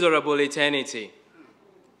a miserable eternity.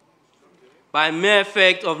 By mere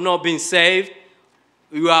effect of not being saved,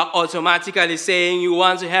 you are automatically saying you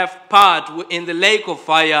want to have part in the lake of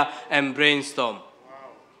fire and brimstone.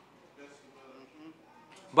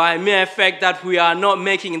 By mere effect that we are not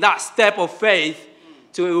making that step of faith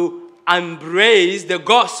to embrace the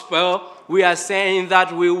gospel, we are saying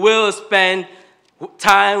that we will spend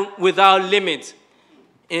time without limit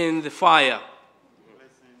in the fire.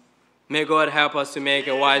 May God help us to make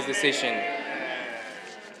a wise decision.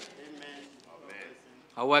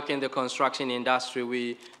 I work in the construction industry.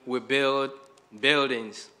 We build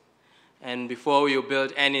buildings. And before you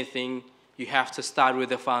build anything, you have to start with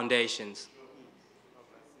the foundations.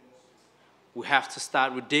 We have to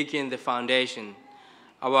start with digging the foundation.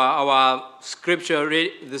 Our scripture,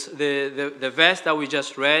 the verse that we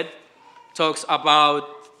just read, talks about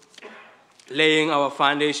laying our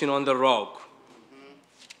foundation on the rock.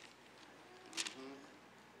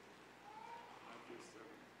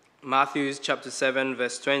 Matthew chapter 7,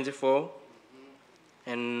 verse 24.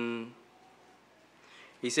 And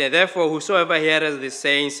he said, therefore, whosoever heareth this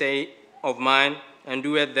saying of mine, and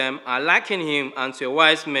doeth them, I liken him unto a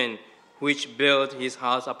wise man, which built his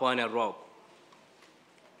house upon a rock.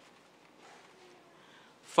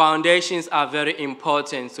 Foundations are very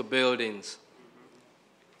important to buildings.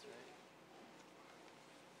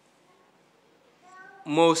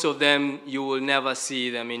 Most of them, you will never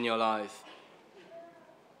see them in your life.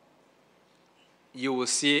 You will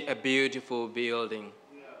see a beautiful building.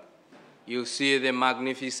 You'll see the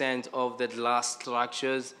magnificence of the glass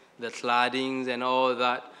structures, the claddings and all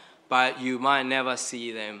that, but you might never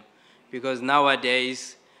see them. Because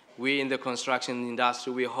nowadays, we in the construction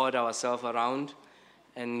industry, we hold ourselves around,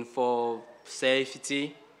 and for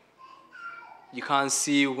safety, you can't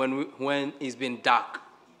see when it's been dark.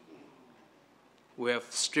 We have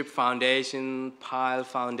strip foundation, pile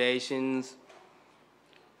foundations,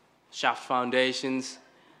 shaft foundations.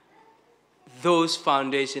 Those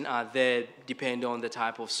foundations are there depending on the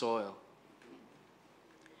type of soil.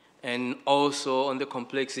 And also on the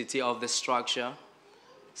complexity of the structure.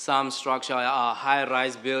 Some structures are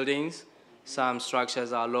high-rise buildings, some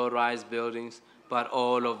structures are low-rise buildings, but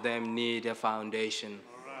all of them need a foundation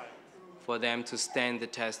for them to stand the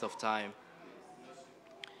test of time.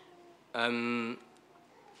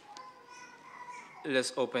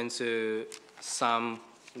 Let's open to Psalm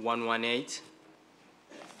 118.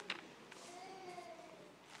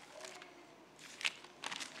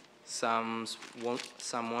 Psalm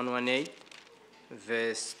 118,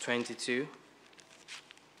 verse 22.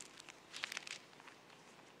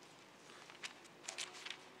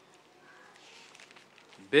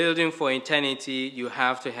 Building for eternity, you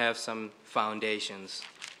have to have some foundations.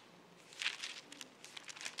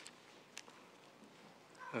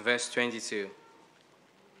 Verse 22.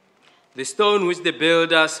 The stone which the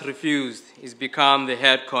builders refused is become the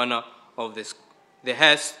head corner of the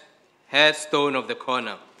headstone of the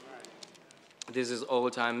corner. This is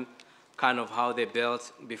old time kind of how they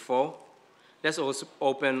built before. Let's also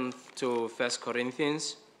open to 1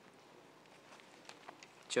 Corinthians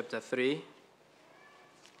chapter 3,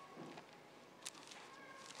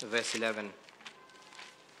 verse 11.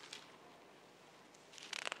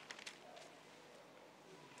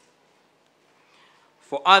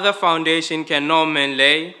 For other foundation can no man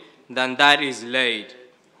lay than that is laid,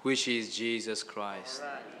 which is Jesus Christ.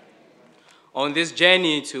 Right. On this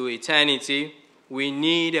journey to eternity, we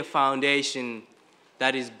need a foundation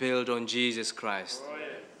that is built on Jesus Christ. Oh, yes.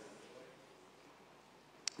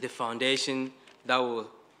 The foundation that will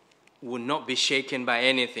not be shaken by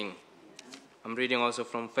anything. I'm reading also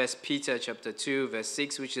from 1 Peter chapter 2, verse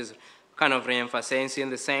 6, which is kind of re-emphasizing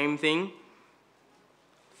the same thing.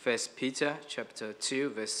 1 Peter chapter 2,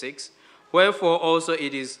 verse 6. Wherefore also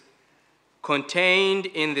it is contained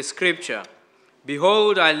in the scripture,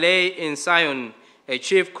 behold, I lay in Zion a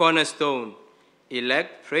chief cornerstone,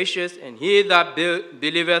 elect, precious, and he that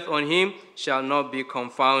believeth on him shall not be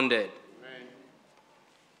confounded. Amen.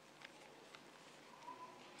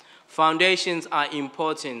 Foundations are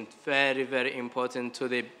important, very, very important to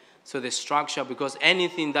the structure, because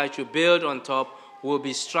anything that you build on top will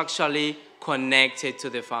be structurally connected to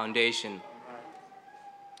the foundation.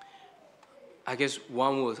 I guess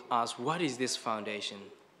one will ask, what is this foundation?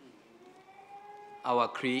 Our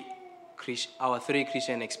three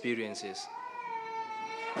Christian experiences.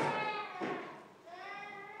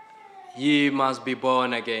 Ye must be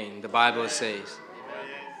born again, the Bible says.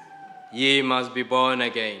 Ye must be born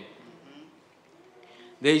again.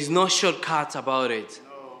 There is no shortcut about it.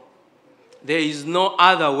 There is no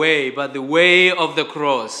other way but the way of the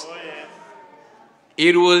cross.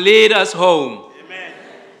 It will lead us home. Amen.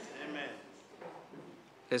 Amen.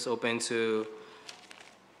 Let's open to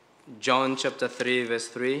John chapter 3, verse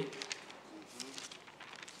 3.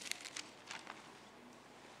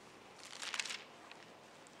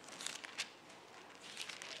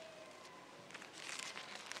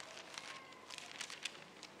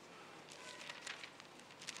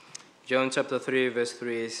 John chapter 3, verse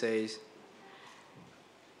 3 says,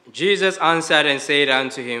 Jesus answered and said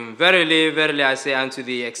unto him, Verily, verily, I say unto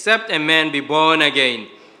thee, except a man be born again,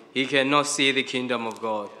 he cannot see the kingdom of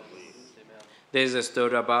God. There's a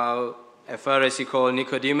story about a Pharisee called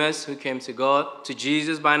Nicodemus who came to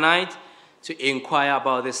Jesus by night to inquire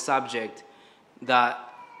about this subject, that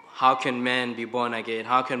how can man be born again?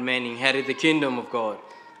 How can man inherit the kingdom of God?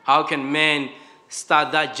 How can man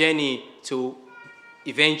start that journey to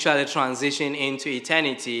eventually transition into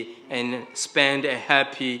eternity and spend a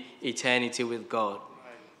happy eternity with God?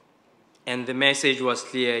 And the message was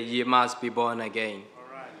clear, ye must be born again.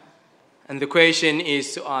 And the question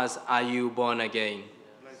is to us, are you born again?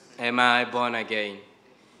 Am I born again?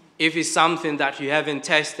 If it's something that you haven't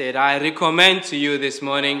tested, I recommend to you this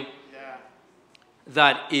morning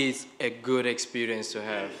that is a good experience to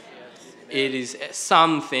have. It is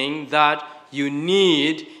something that you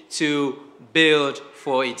need to build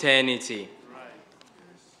for eternity.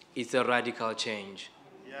 It's a radical change.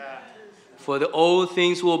 For the old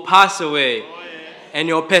things will pass away, and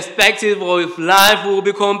your perspective of life will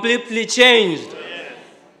be completely changed.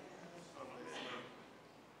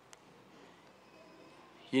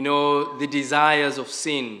 You know, the desires of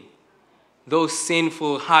sin, those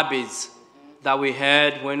sinful habits that we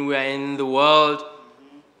had when we were in the world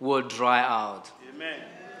will dry out.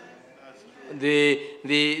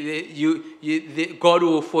 God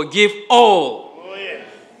will forgive all.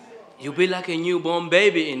 You'll be like a newborn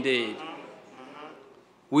baby indeed.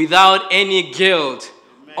 Without any guilt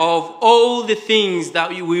of all the things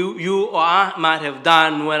that you or I might have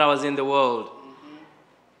done when I was in the world.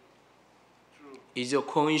 Is your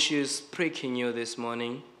conscience pricking you this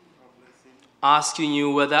morning? Asking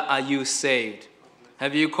you whether are you saved?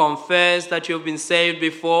 Have you confessed that you've been saved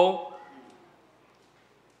before?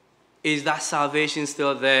 Is that salvation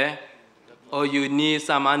still there? Or you need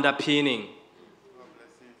some underpinning?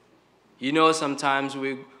 You know, sometimes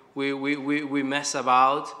we mess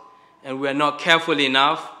about and we're not careful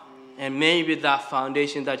enough, and maybe that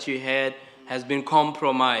foundation that you had has been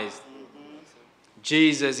compromised.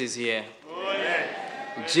 Jesus is here.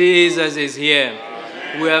 Jesus is here.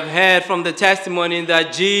 We have heard from the testimony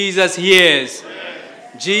that Jesus hears.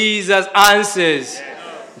 Jesus answers.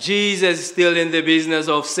 Jesus is still in the business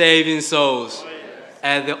of saving souls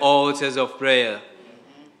at the altars of prayer.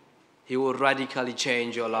 He will radically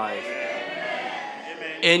change your life.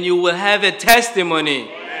 And you will have a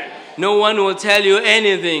testimony. No one will tell you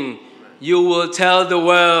anything. You will tell the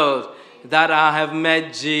world that I have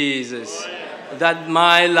met Jesus, that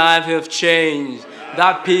my life has changed,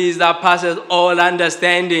 that peace that passes all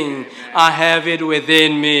understanding, I have it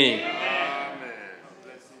within me.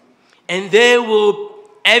 And they will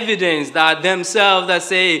evidence that themselves that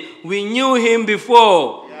say, we knew him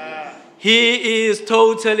before. He is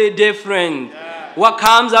totally different. What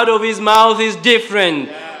comes out of his mouth is different.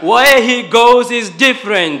 Where he goes is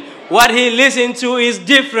different. What he listens to is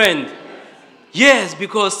different. Yes,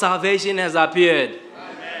 because salvation has appeared.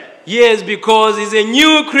 Yes, because he's a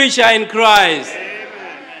new creature in Christ.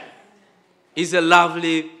 It's a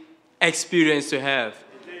lovely experience to have.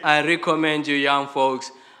 I recommend you young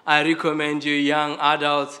folks, I recommend you young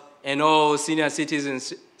adults and all senior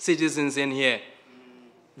citizens in here,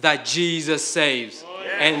 that Jesus saves.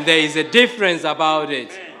 And there is a difference about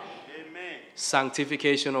it.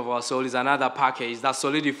 Sanctification of our soul is another package that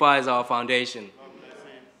solidifies our foundation.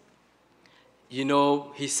 You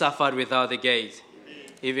know, he suffered without the gate,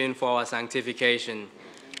 even for our sanctification.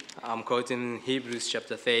 I'm quoting Hebrews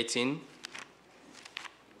chapter 13.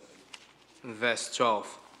 verse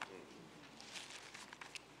 12.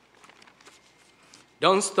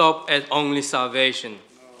 Don't stop at only salvation.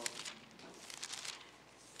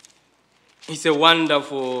 It's a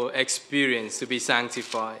wonderful experience to be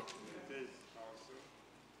sanctified.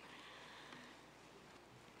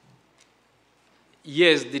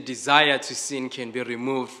 Yes, the desire to sin can be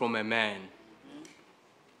removed from a man.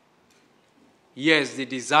 Yes, the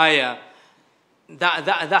desire,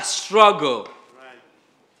 that struggle,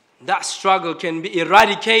 that struggle can be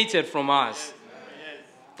eradicated from us.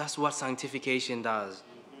 That's what sanctification does.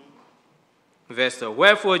 Verse 12.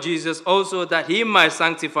 Wherefore Jesus also, that he might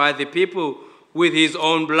sanctify the people with his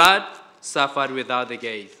own blood, suffered without the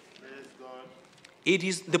gate. It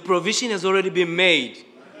is, the provision has already been made.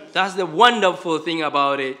 That's the wonderful thing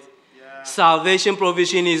about it. Salvation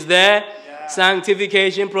provision is there.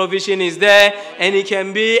 Sanctification provision is there. And it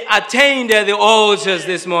can be attained at the altars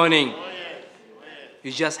this morning.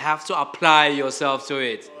 You just have to apply yourself to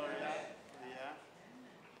it.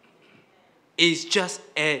 It's just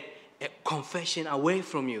a confession away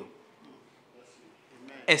from you.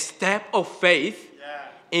 A step of faith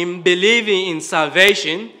in believing in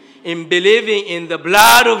salvation, in believing in the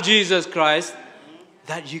blood of Jesus Christ,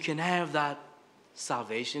 that you can have that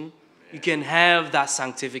salvation, you can have that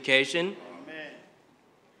sanctification,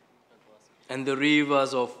 and the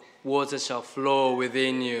rivers of water shall flow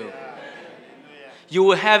within you. You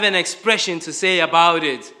will have an expression to say about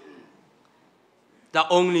it that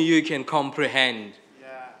only you can comprehend.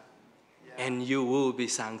 And you will be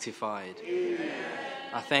sanctified.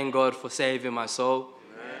 I thank God for saving my soul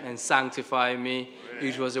and sanctifying me.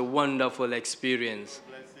 It was a wonderful experience.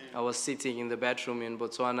 I was sitting in the bedroom in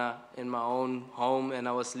Botswana in my own home, and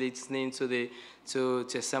I was listening to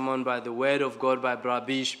a sermon by the Word of God by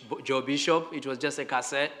Joe Bishop. It was just a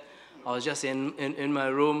cassette. I was just in my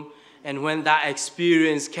room, and when that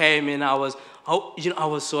experience came in, I was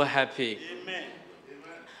so happy.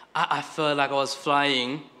 I felt like I was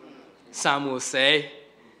flying. Some will say,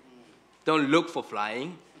 don't look for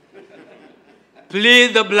flying.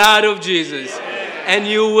 Plead the blood of Jesus, and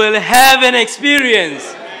you will have an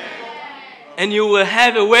experience, and you will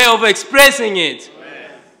have a way of expressing it.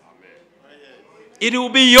 It will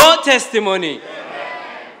be your testimony,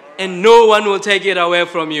 and no one will take it away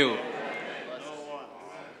from you.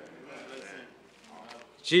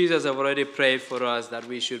 Jesus has already prayed for us that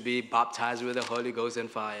we should be baptized with the Holy Ghost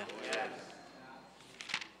and fire.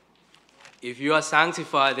 If you are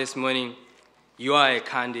sanctified this morning, you are a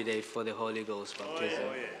candidate for the Holy Ghost baptism.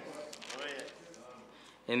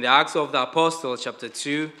 In the Acts of the Apostles, chapter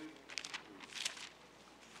 2,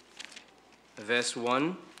 verse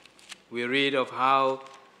 1, we read of how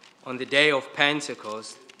on the day of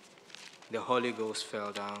Pentecost, the Holy Ghost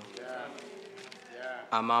fell down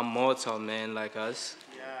among mortal men like us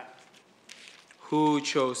who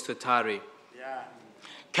chose to tarry.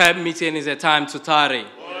 Camp meeting is a time to tarry.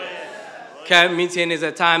 Camp meeting is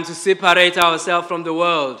a time to separate ourselves from the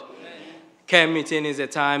world. Camp meeting is a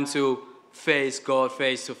time to face God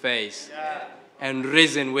face to face and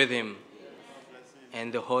reason with him.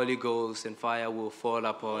 And the Holy Ghost and fire will fall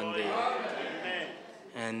upon thee.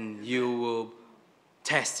 And you will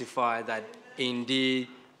testify that indeed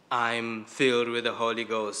I'm filled with the Holy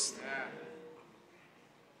Ghost.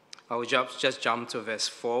 I will just jump to verse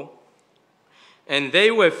 4. And they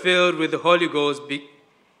were filled with the Holy Ghost,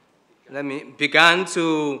 began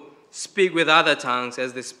to speak with other tongues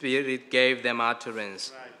as the Spirit gave them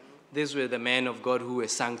utterance. These were the men of God who were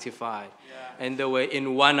sanctified. And they were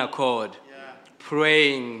in one accord,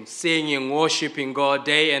 praying, singing, worshiping God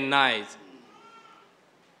day and night.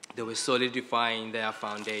 They were solidifying their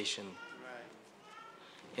foundation.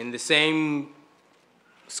 In the same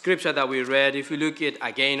scripture that we read, if you look at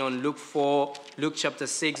again on Luke chapter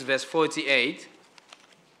 6, verse 48,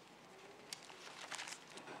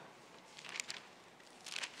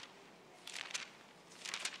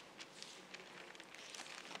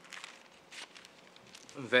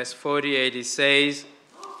 verse 48, it says,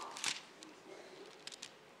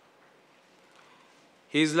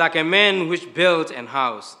 he's like a man which built an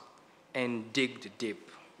house and digged deep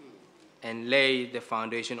and laid the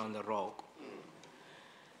foundation on the rock.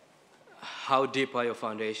 How deep are your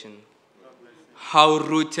foundation? How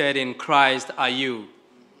rooted in Christ are you?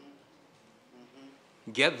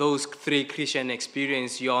 Get those 3 Christian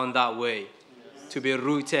experiences, you're on that way. To be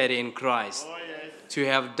rooted in Christ. To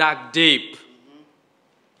have dug deep.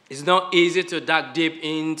 It's not easy to dig deep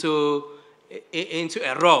into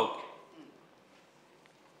a rock.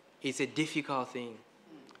 It's a difficult thing.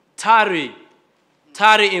 Tarry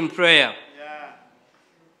in prayer.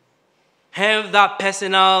 Have that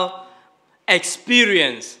personal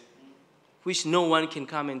experience which no one can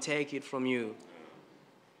come and take it from you.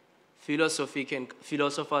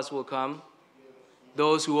 Philosophers will come.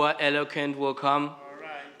 Those who are eloquent will come.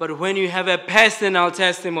 But when you have a personal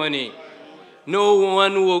testimony, no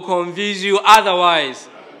one will convince you otherwise.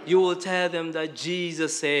 You will tell them that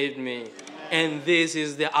Jesus saved me, and this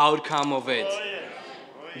is the outcome of it.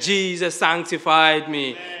 Jesus sanctified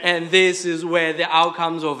me, and this is where the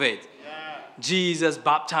outcomes of it. Jesus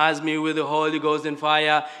baptized me with the Holy Ghost and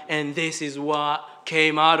fire, and this is what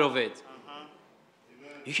came out of it.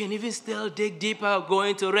 You can even still dig deeper, go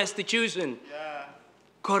into restitution,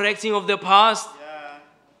 correcting of the past.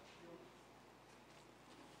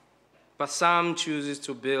 But some chooses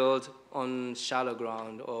to build on shallow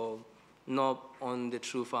ground or not on the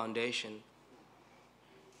true foundation.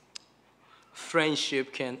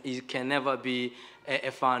 Friendship can never be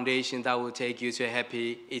a foundation that will take you to a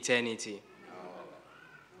happy eternity.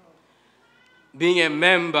 Being a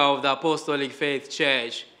member of the Apostolic Faith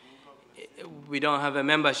Church, we don't have a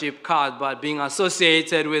membership card, but being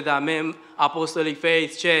associated with the Apostolic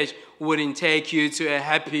Faith Church wouldn't take you to a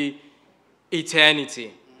happy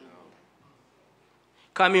eternity.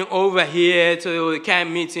 Coming over here to the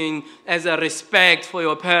camp meeting as a respect for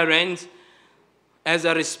your parents, as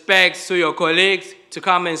a respect to your colleagues, to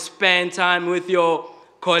come and spend time with your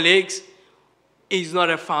colleagues, is not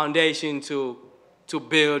a foundation to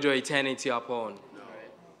build your eternity upon.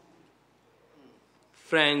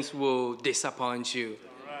 Friends will disappoint you.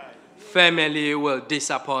 Family will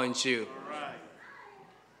disappoint you.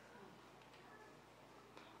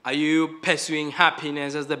 Are you pursuing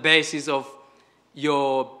happiness as the basis of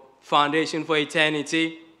your foundation for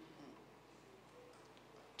eternity?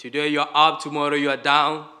 Today you're up, tomorrow you're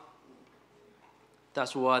down.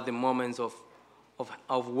 That's what the moments of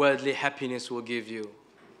worldly happiness will give you.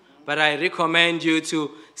 But I recommend you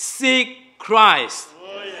to seek Christ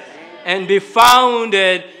and be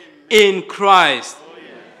founded in Christ.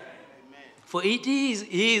 For He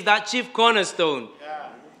is that chief cornerstone.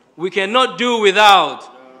 We cannot do without.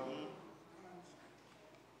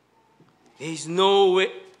 There is no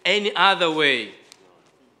way, any other way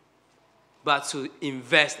but to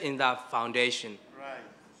invest in that foundation.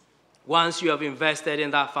 Once you have invested in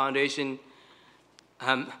that foundation,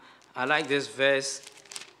 I like this verse.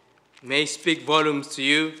 May speak volumes to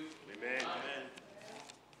you. Amen.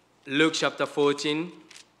 Luke chapter 14,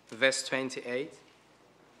 verse 28.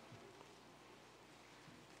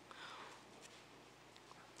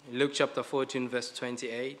 Luke chapter 14, verse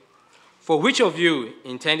 28. For which of you,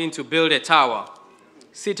 intending to build a tower,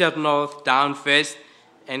 sitteth not down first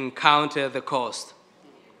and counteth the cost,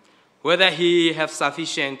 whether he have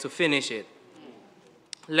sufficient to finish it?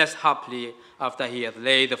 Lest haply, after he hath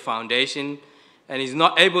laid the foundation, and is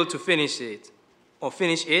not able to finish it,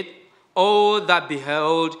 all that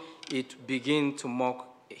behold it begin to mock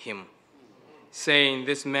him, saying,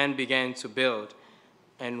 this man began to build,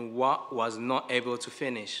 and was not able to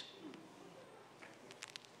finish.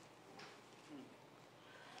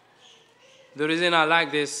 The reason I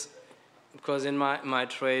like this, because in my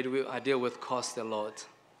trade, I deal with cost a lot.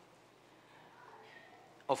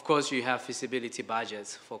 Of course, you have feasibility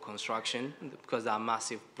budgets for construction, because they're a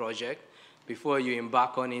massive project. Before you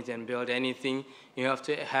embark on it and build anything, you have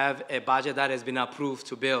to have a budget that has been approved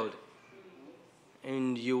to build.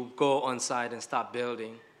 And you go on site and start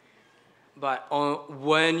building. But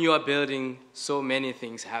when you are building, so many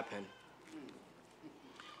things happen.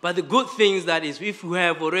 But the good thing is that if you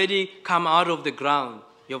have already come out of the ground,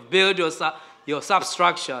 you've built your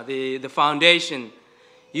substructure, the foundation,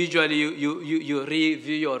 usually you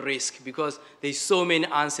review your risk because there's so many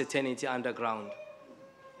uncertainty underground.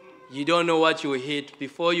 You don't know what you will hit.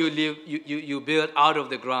 Before you build out of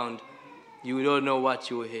the ground, you don't know what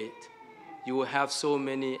you will hit. You will have so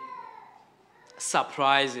many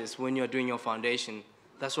surprises when you're doing your foundation.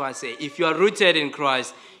 That's why I say, if you are rooted in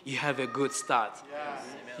Christ, you have a good start. Yes.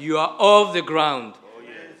 You are off the ground. Oh,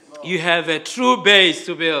 yes. You have a true base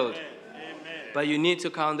to build. Amen. But you need to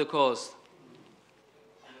count the cost.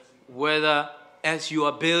 Whether as you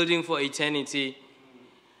are building for eternity,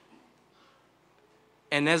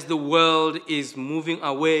 and as the world is moving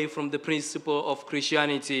away from the principle of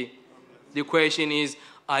Christianity, the question is,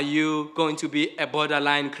 are you going to be a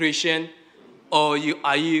borderline Christian? Or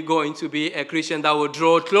are you going to be a Christian that will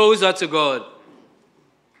draw closer to God?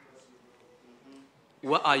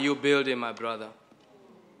 What are you building, my brother?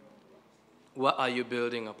 What are you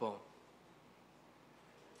building upon?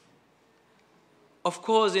 Of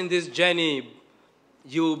course, in this journey,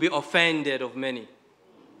 you will be offended of many.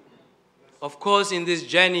 Of course, in this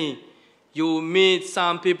journey, you will meet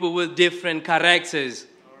some people with different characters.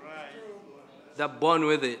 They're born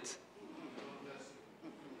with it.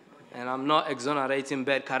 And I'm not exonerating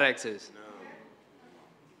bad characters. No.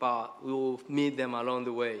 But we will meet them along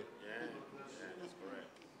the way. Yeah, that's correct.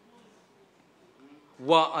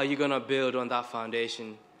 What are you going to build on that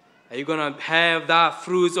foundation? Are you going to have that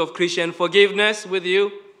fruits of Christian forgiveness with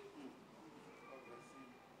you?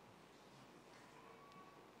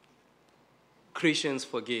 Christians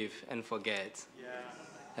forgive and forget,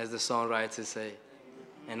 as the songwriters say.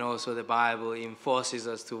 And also the Bible enforces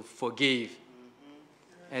us to forgive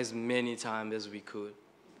as many times as we could.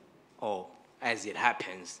 Or as it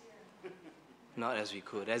happens. Not as we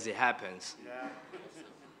could, as it happens.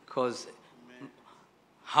 Because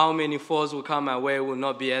how many faults will come my way will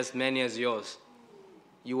not be as many as yours.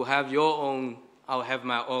 You will have your own, I'll have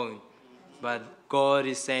my own. But God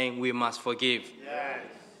is saying we must forgive. Yes.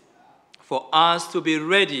 For us to be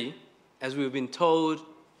ready, as we've been told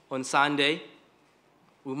on Sunday,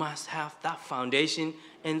 we must have that foundation,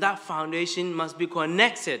 and that foundation must be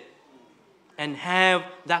connected and have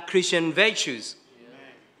that Christian virtues.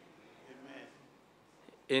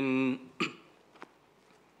 In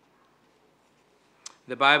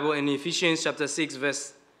the Bible, in Ephesians chapter 6,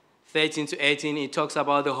 verse 13 to 18, it talks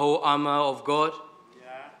about the whole armor of God.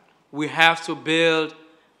 We have to build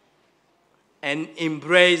and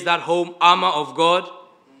embrace that whole armor of God,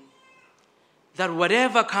 that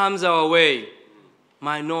whatever comes our way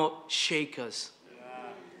might not shake us.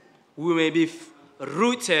 We may be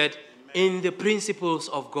rooted in the principles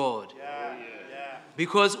of God.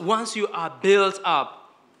 Because once you are built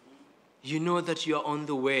up, you know that you are on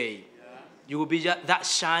the way. You will be that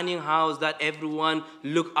shining house that everyone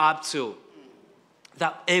look up to,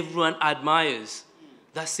 that everyone admires,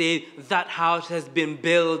 that say that house has been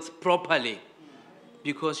built properly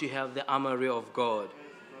because you have the armory of God.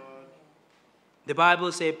 The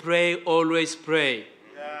Bible says, pray, always pray.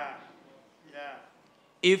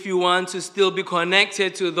 If you want to still be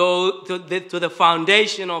connected to the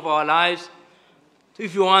foundation of our lives,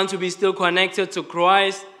 if you want to be still connected to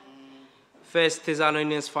Christ, 1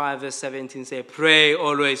 Thessalonians 5 verse 17 says, pray,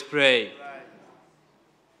 always pray.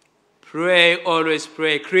 Pray, always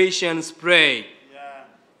pray. Christians pray.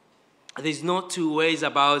 There's no two ways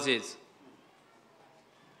about it.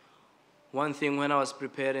 One thing when I was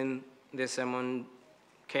preparing this sermon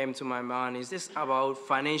came to my mind is this about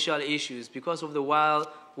financial issues because of the wild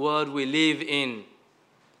world we live in.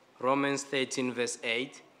 Romans 13 verse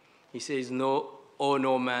 8, he says, no, owe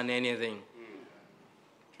no man anything.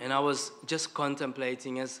 And I was just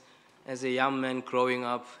contemplating as a young man growing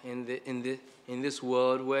up in this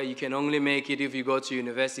world where you can only make it if you go to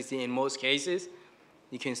university in most cases.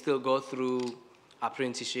 You can still go through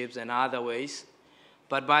apprenticeships and other ways.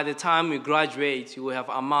 But by the time you graduate, you will have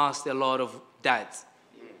amassed a lot of debt.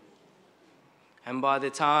 And by the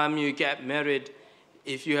time you get married,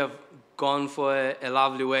 if you have gone for a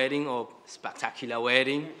lovely wedding or spectacular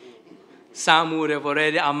wedding, some would have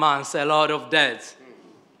already amassed a lot of debt.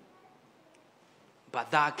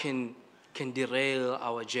 But that can derail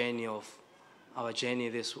our journey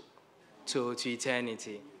to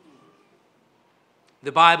eternity.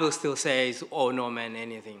 The Bible still says, owe no man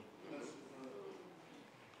anything.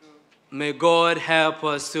 May God help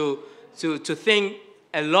us to think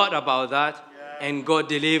a lot about that, and God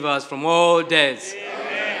deliver us from all debts.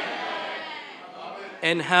 Amen.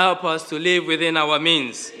 And help us to live within our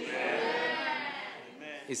means. Amen.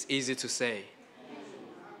 It's easy to say.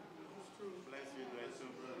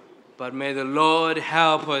 But may the Lord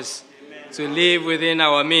help us to live within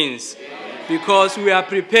our means, because we are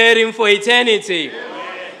preparing for eternity.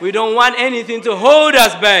 We don't want anything to hold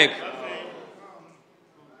us back.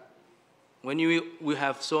 When we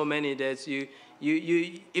have so many debts, you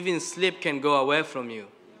even sleep can go away from you.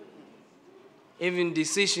 Even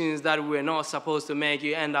decisions that we're not supposed to make,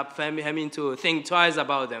 you end up having to think twice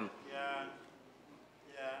about them.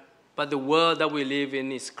 But the world that we live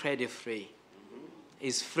in is credit-free.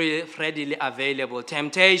 It's readily available.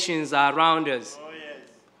 Temptations are around us.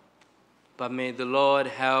 But may the Lord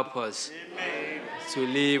help us to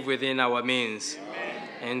live within our means.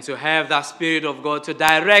 And to have that Spirit of God to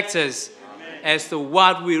direct us as to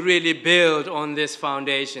what we really build on this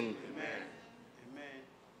foundation.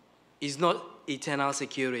 It's not eternal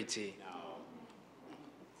security.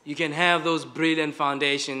 You can have those brilliant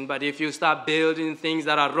foundations, but if you start building things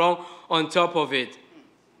that are wrong on top of it,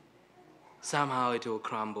 somehow it will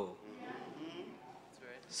crumble.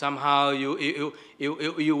 Somehow you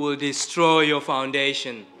will destroy your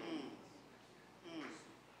foundation.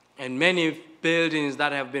 And many buildings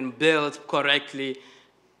that have been built correctly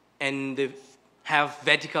and they have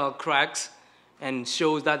vertical cracks and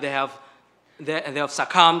shows that they have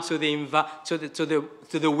succumbed to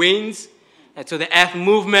the winds, and to the earth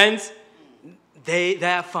movement,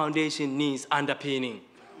 their foundation needs underpinning.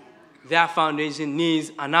 Their foundation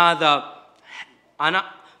needs another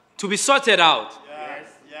to be sorted out. Yes,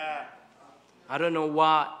 yeah. I don't know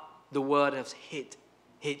what the world has hit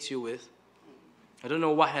you with. I don't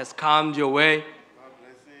know what has come your way.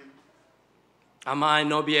 I might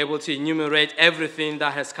not be able to enumerate everything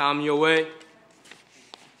that has come your way.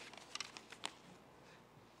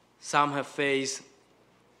 Some have faced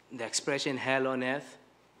the expression hell on earth,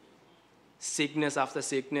 sickness after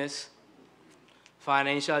sickness,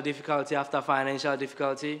 financial difficulty after financial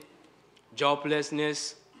difficulty,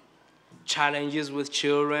 joblessness, challenges with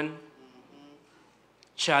children,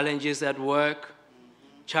 challenges at work,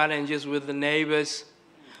 challenges with the neighbors.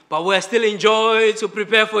 But we're still in joy to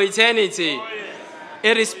prepare for eternity.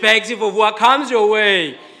 Irrespective of what comes your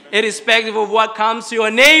way, irrespective of what comes to your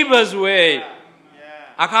neighbor's way.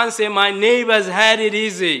 I can't say my neighbor's had it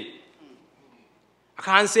easy. I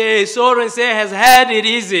can't say so and so has had it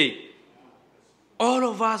easy. All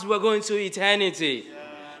of us were going to eternity.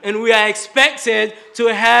 And we are expected to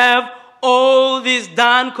have all this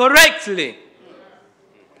done correctly.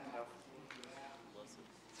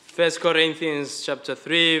 1 Corinthians chapter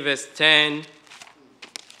 3, verse 10.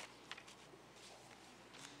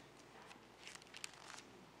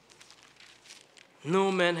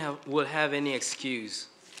 No man will have any excuse.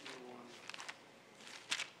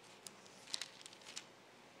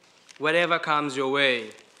 Whatever comes your way,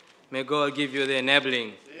 may God give you the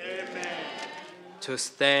enabling to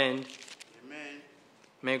stand.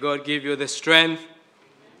 May God give you the strength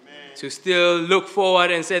to still look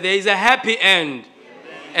forward and say there is a happy end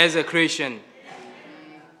as a Christian.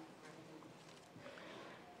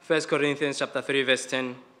 1 Corinthians chapter 3, verse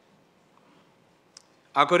 10.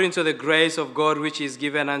 According to the grace of God which is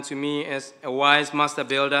given unto me as a wise master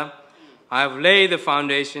builder, I have laid the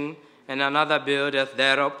foundation, and another buildeth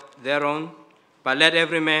thereon. But let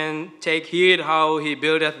every man take heed how he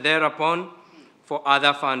buildeth thereupon, for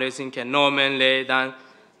other foundation can no man lay than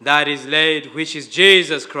that is laid, which is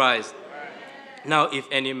Jesus Christ. Now if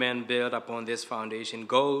any man build upon this foundation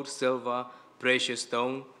gold, silver, precious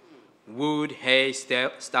stone, wood, hay,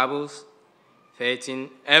 stubbles, 13,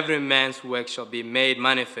 every man's work shall be made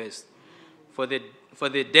manifest, for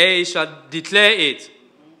the day shall declare it,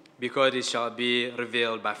 because it shall be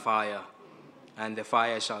revealed by fire, and the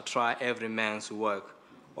fire shall try every man's work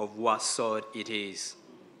of what sort it is.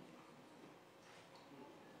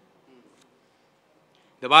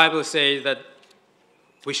 The Bible says that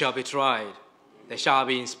we shall be tried. There shall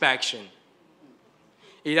be inspection.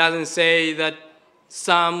 It doesn't say that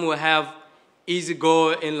some will have easy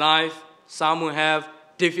go in life, some will have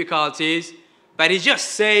difficulties, but it just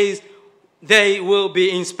says there will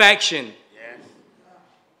be inspection.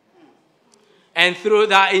 And through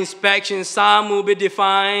that inspection, some will be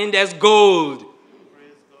defined as gold.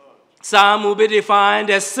 Some will be defined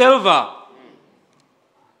as silver.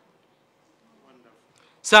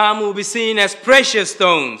 Some will be seen as precious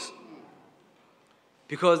stones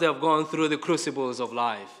because they have gone through the crucibles of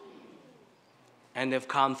life and they've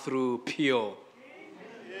come through pure,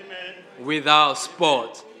 without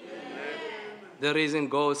spot. The reason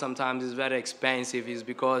gold sometimes is very expensive is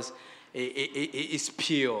because it's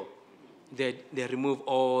pure. They remove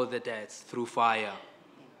all the dirt through fire.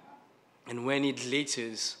 And when it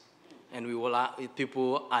glitters and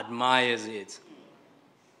people admires it,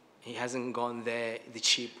 he hasn't gone there the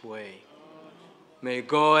cheap way. May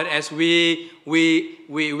God, as we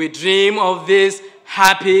dream of this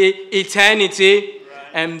happy eternity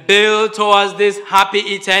and build towards this happy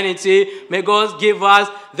eternity, may God give us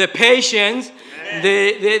the patience,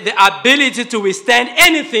 the ability to withstand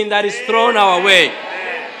anything that is thrown our way.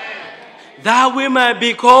 That we may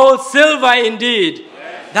be called silver indeed.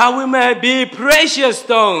 That we may be precious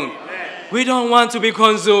stone. We don't want to be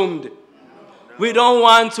consumed. We don't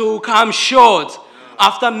want to come short.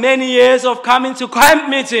 After many years of coming to camp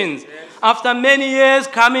meetings, after many years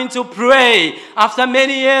coming to pray, after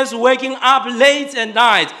many years waking up late at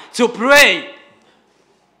night to pray,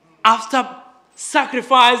 after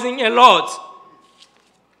sacrificing a lot,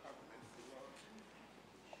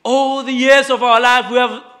 all the years of our life we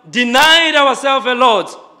have denied ourselves a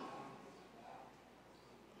lot,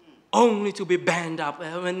 only to be burned up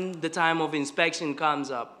when the time of inspection comes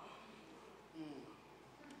up.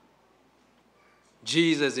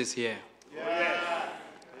 Jesus is here. Yeah.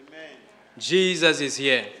 Jesus is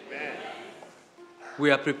here. Amen.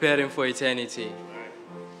 We are preparing for eternity.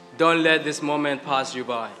 Don't let this moment pass you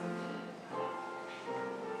by.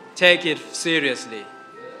 Take it seriously.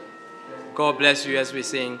 God bless you as we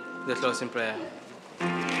sing the closing prayer.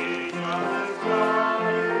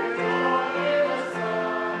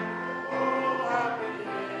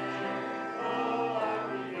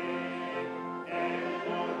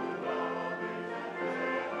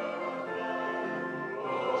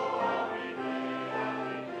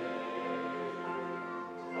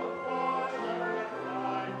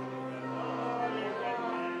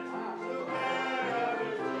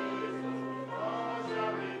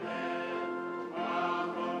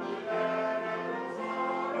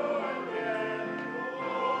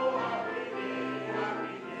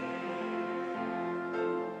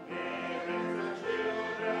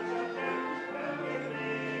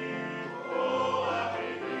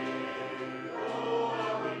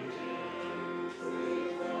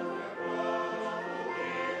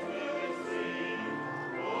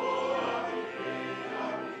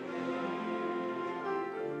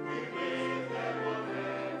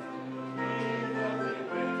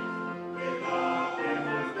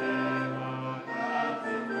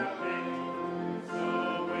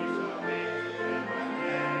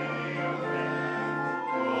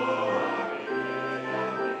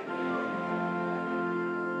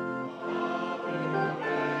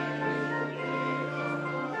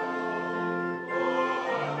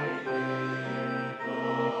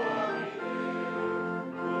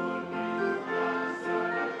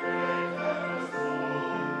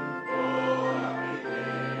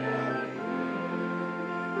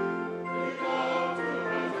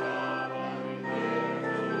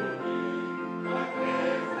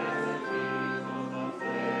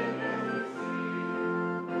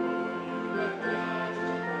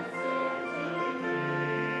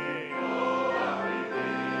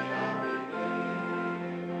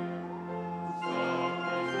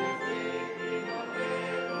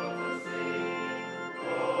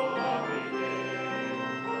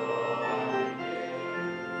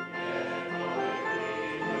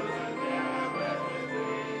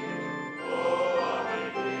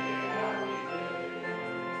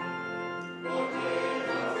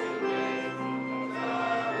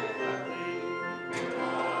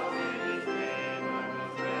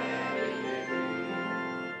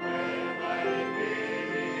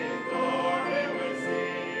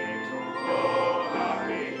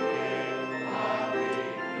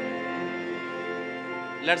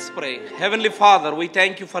 Let's pray. Heavenly Father, we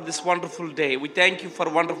thank you for this wonderful day. We thank you for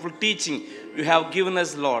wonderful teaching you have given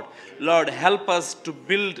us, Lord. Lord, help us to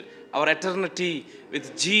build our eternity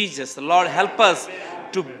with Jesus. Lord, help us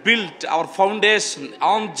to build our foundation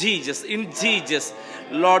on Jesus, in Jesus.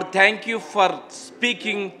 Lord, thank you for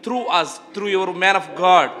speaking through us, through your man of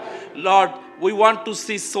God. Lord, we want to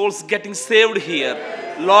see souls getting saved here.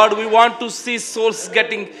 Lord, we want to see souls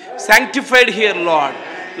getting sanctified here, Lord.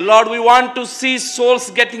 Lord, we want to see souls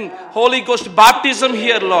getting Holy Ghost baptism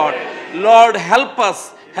here, Lord. Lord, help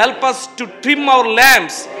us. Help us to trim our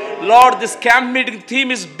lamps. Lord, this camp meeting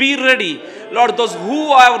theme is be ready. Lord, those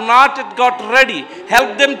who have not yet got ready,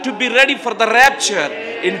 help them to be ready for the rapture.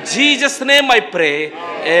 In Jesus' name I pray.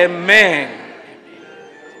 Amen.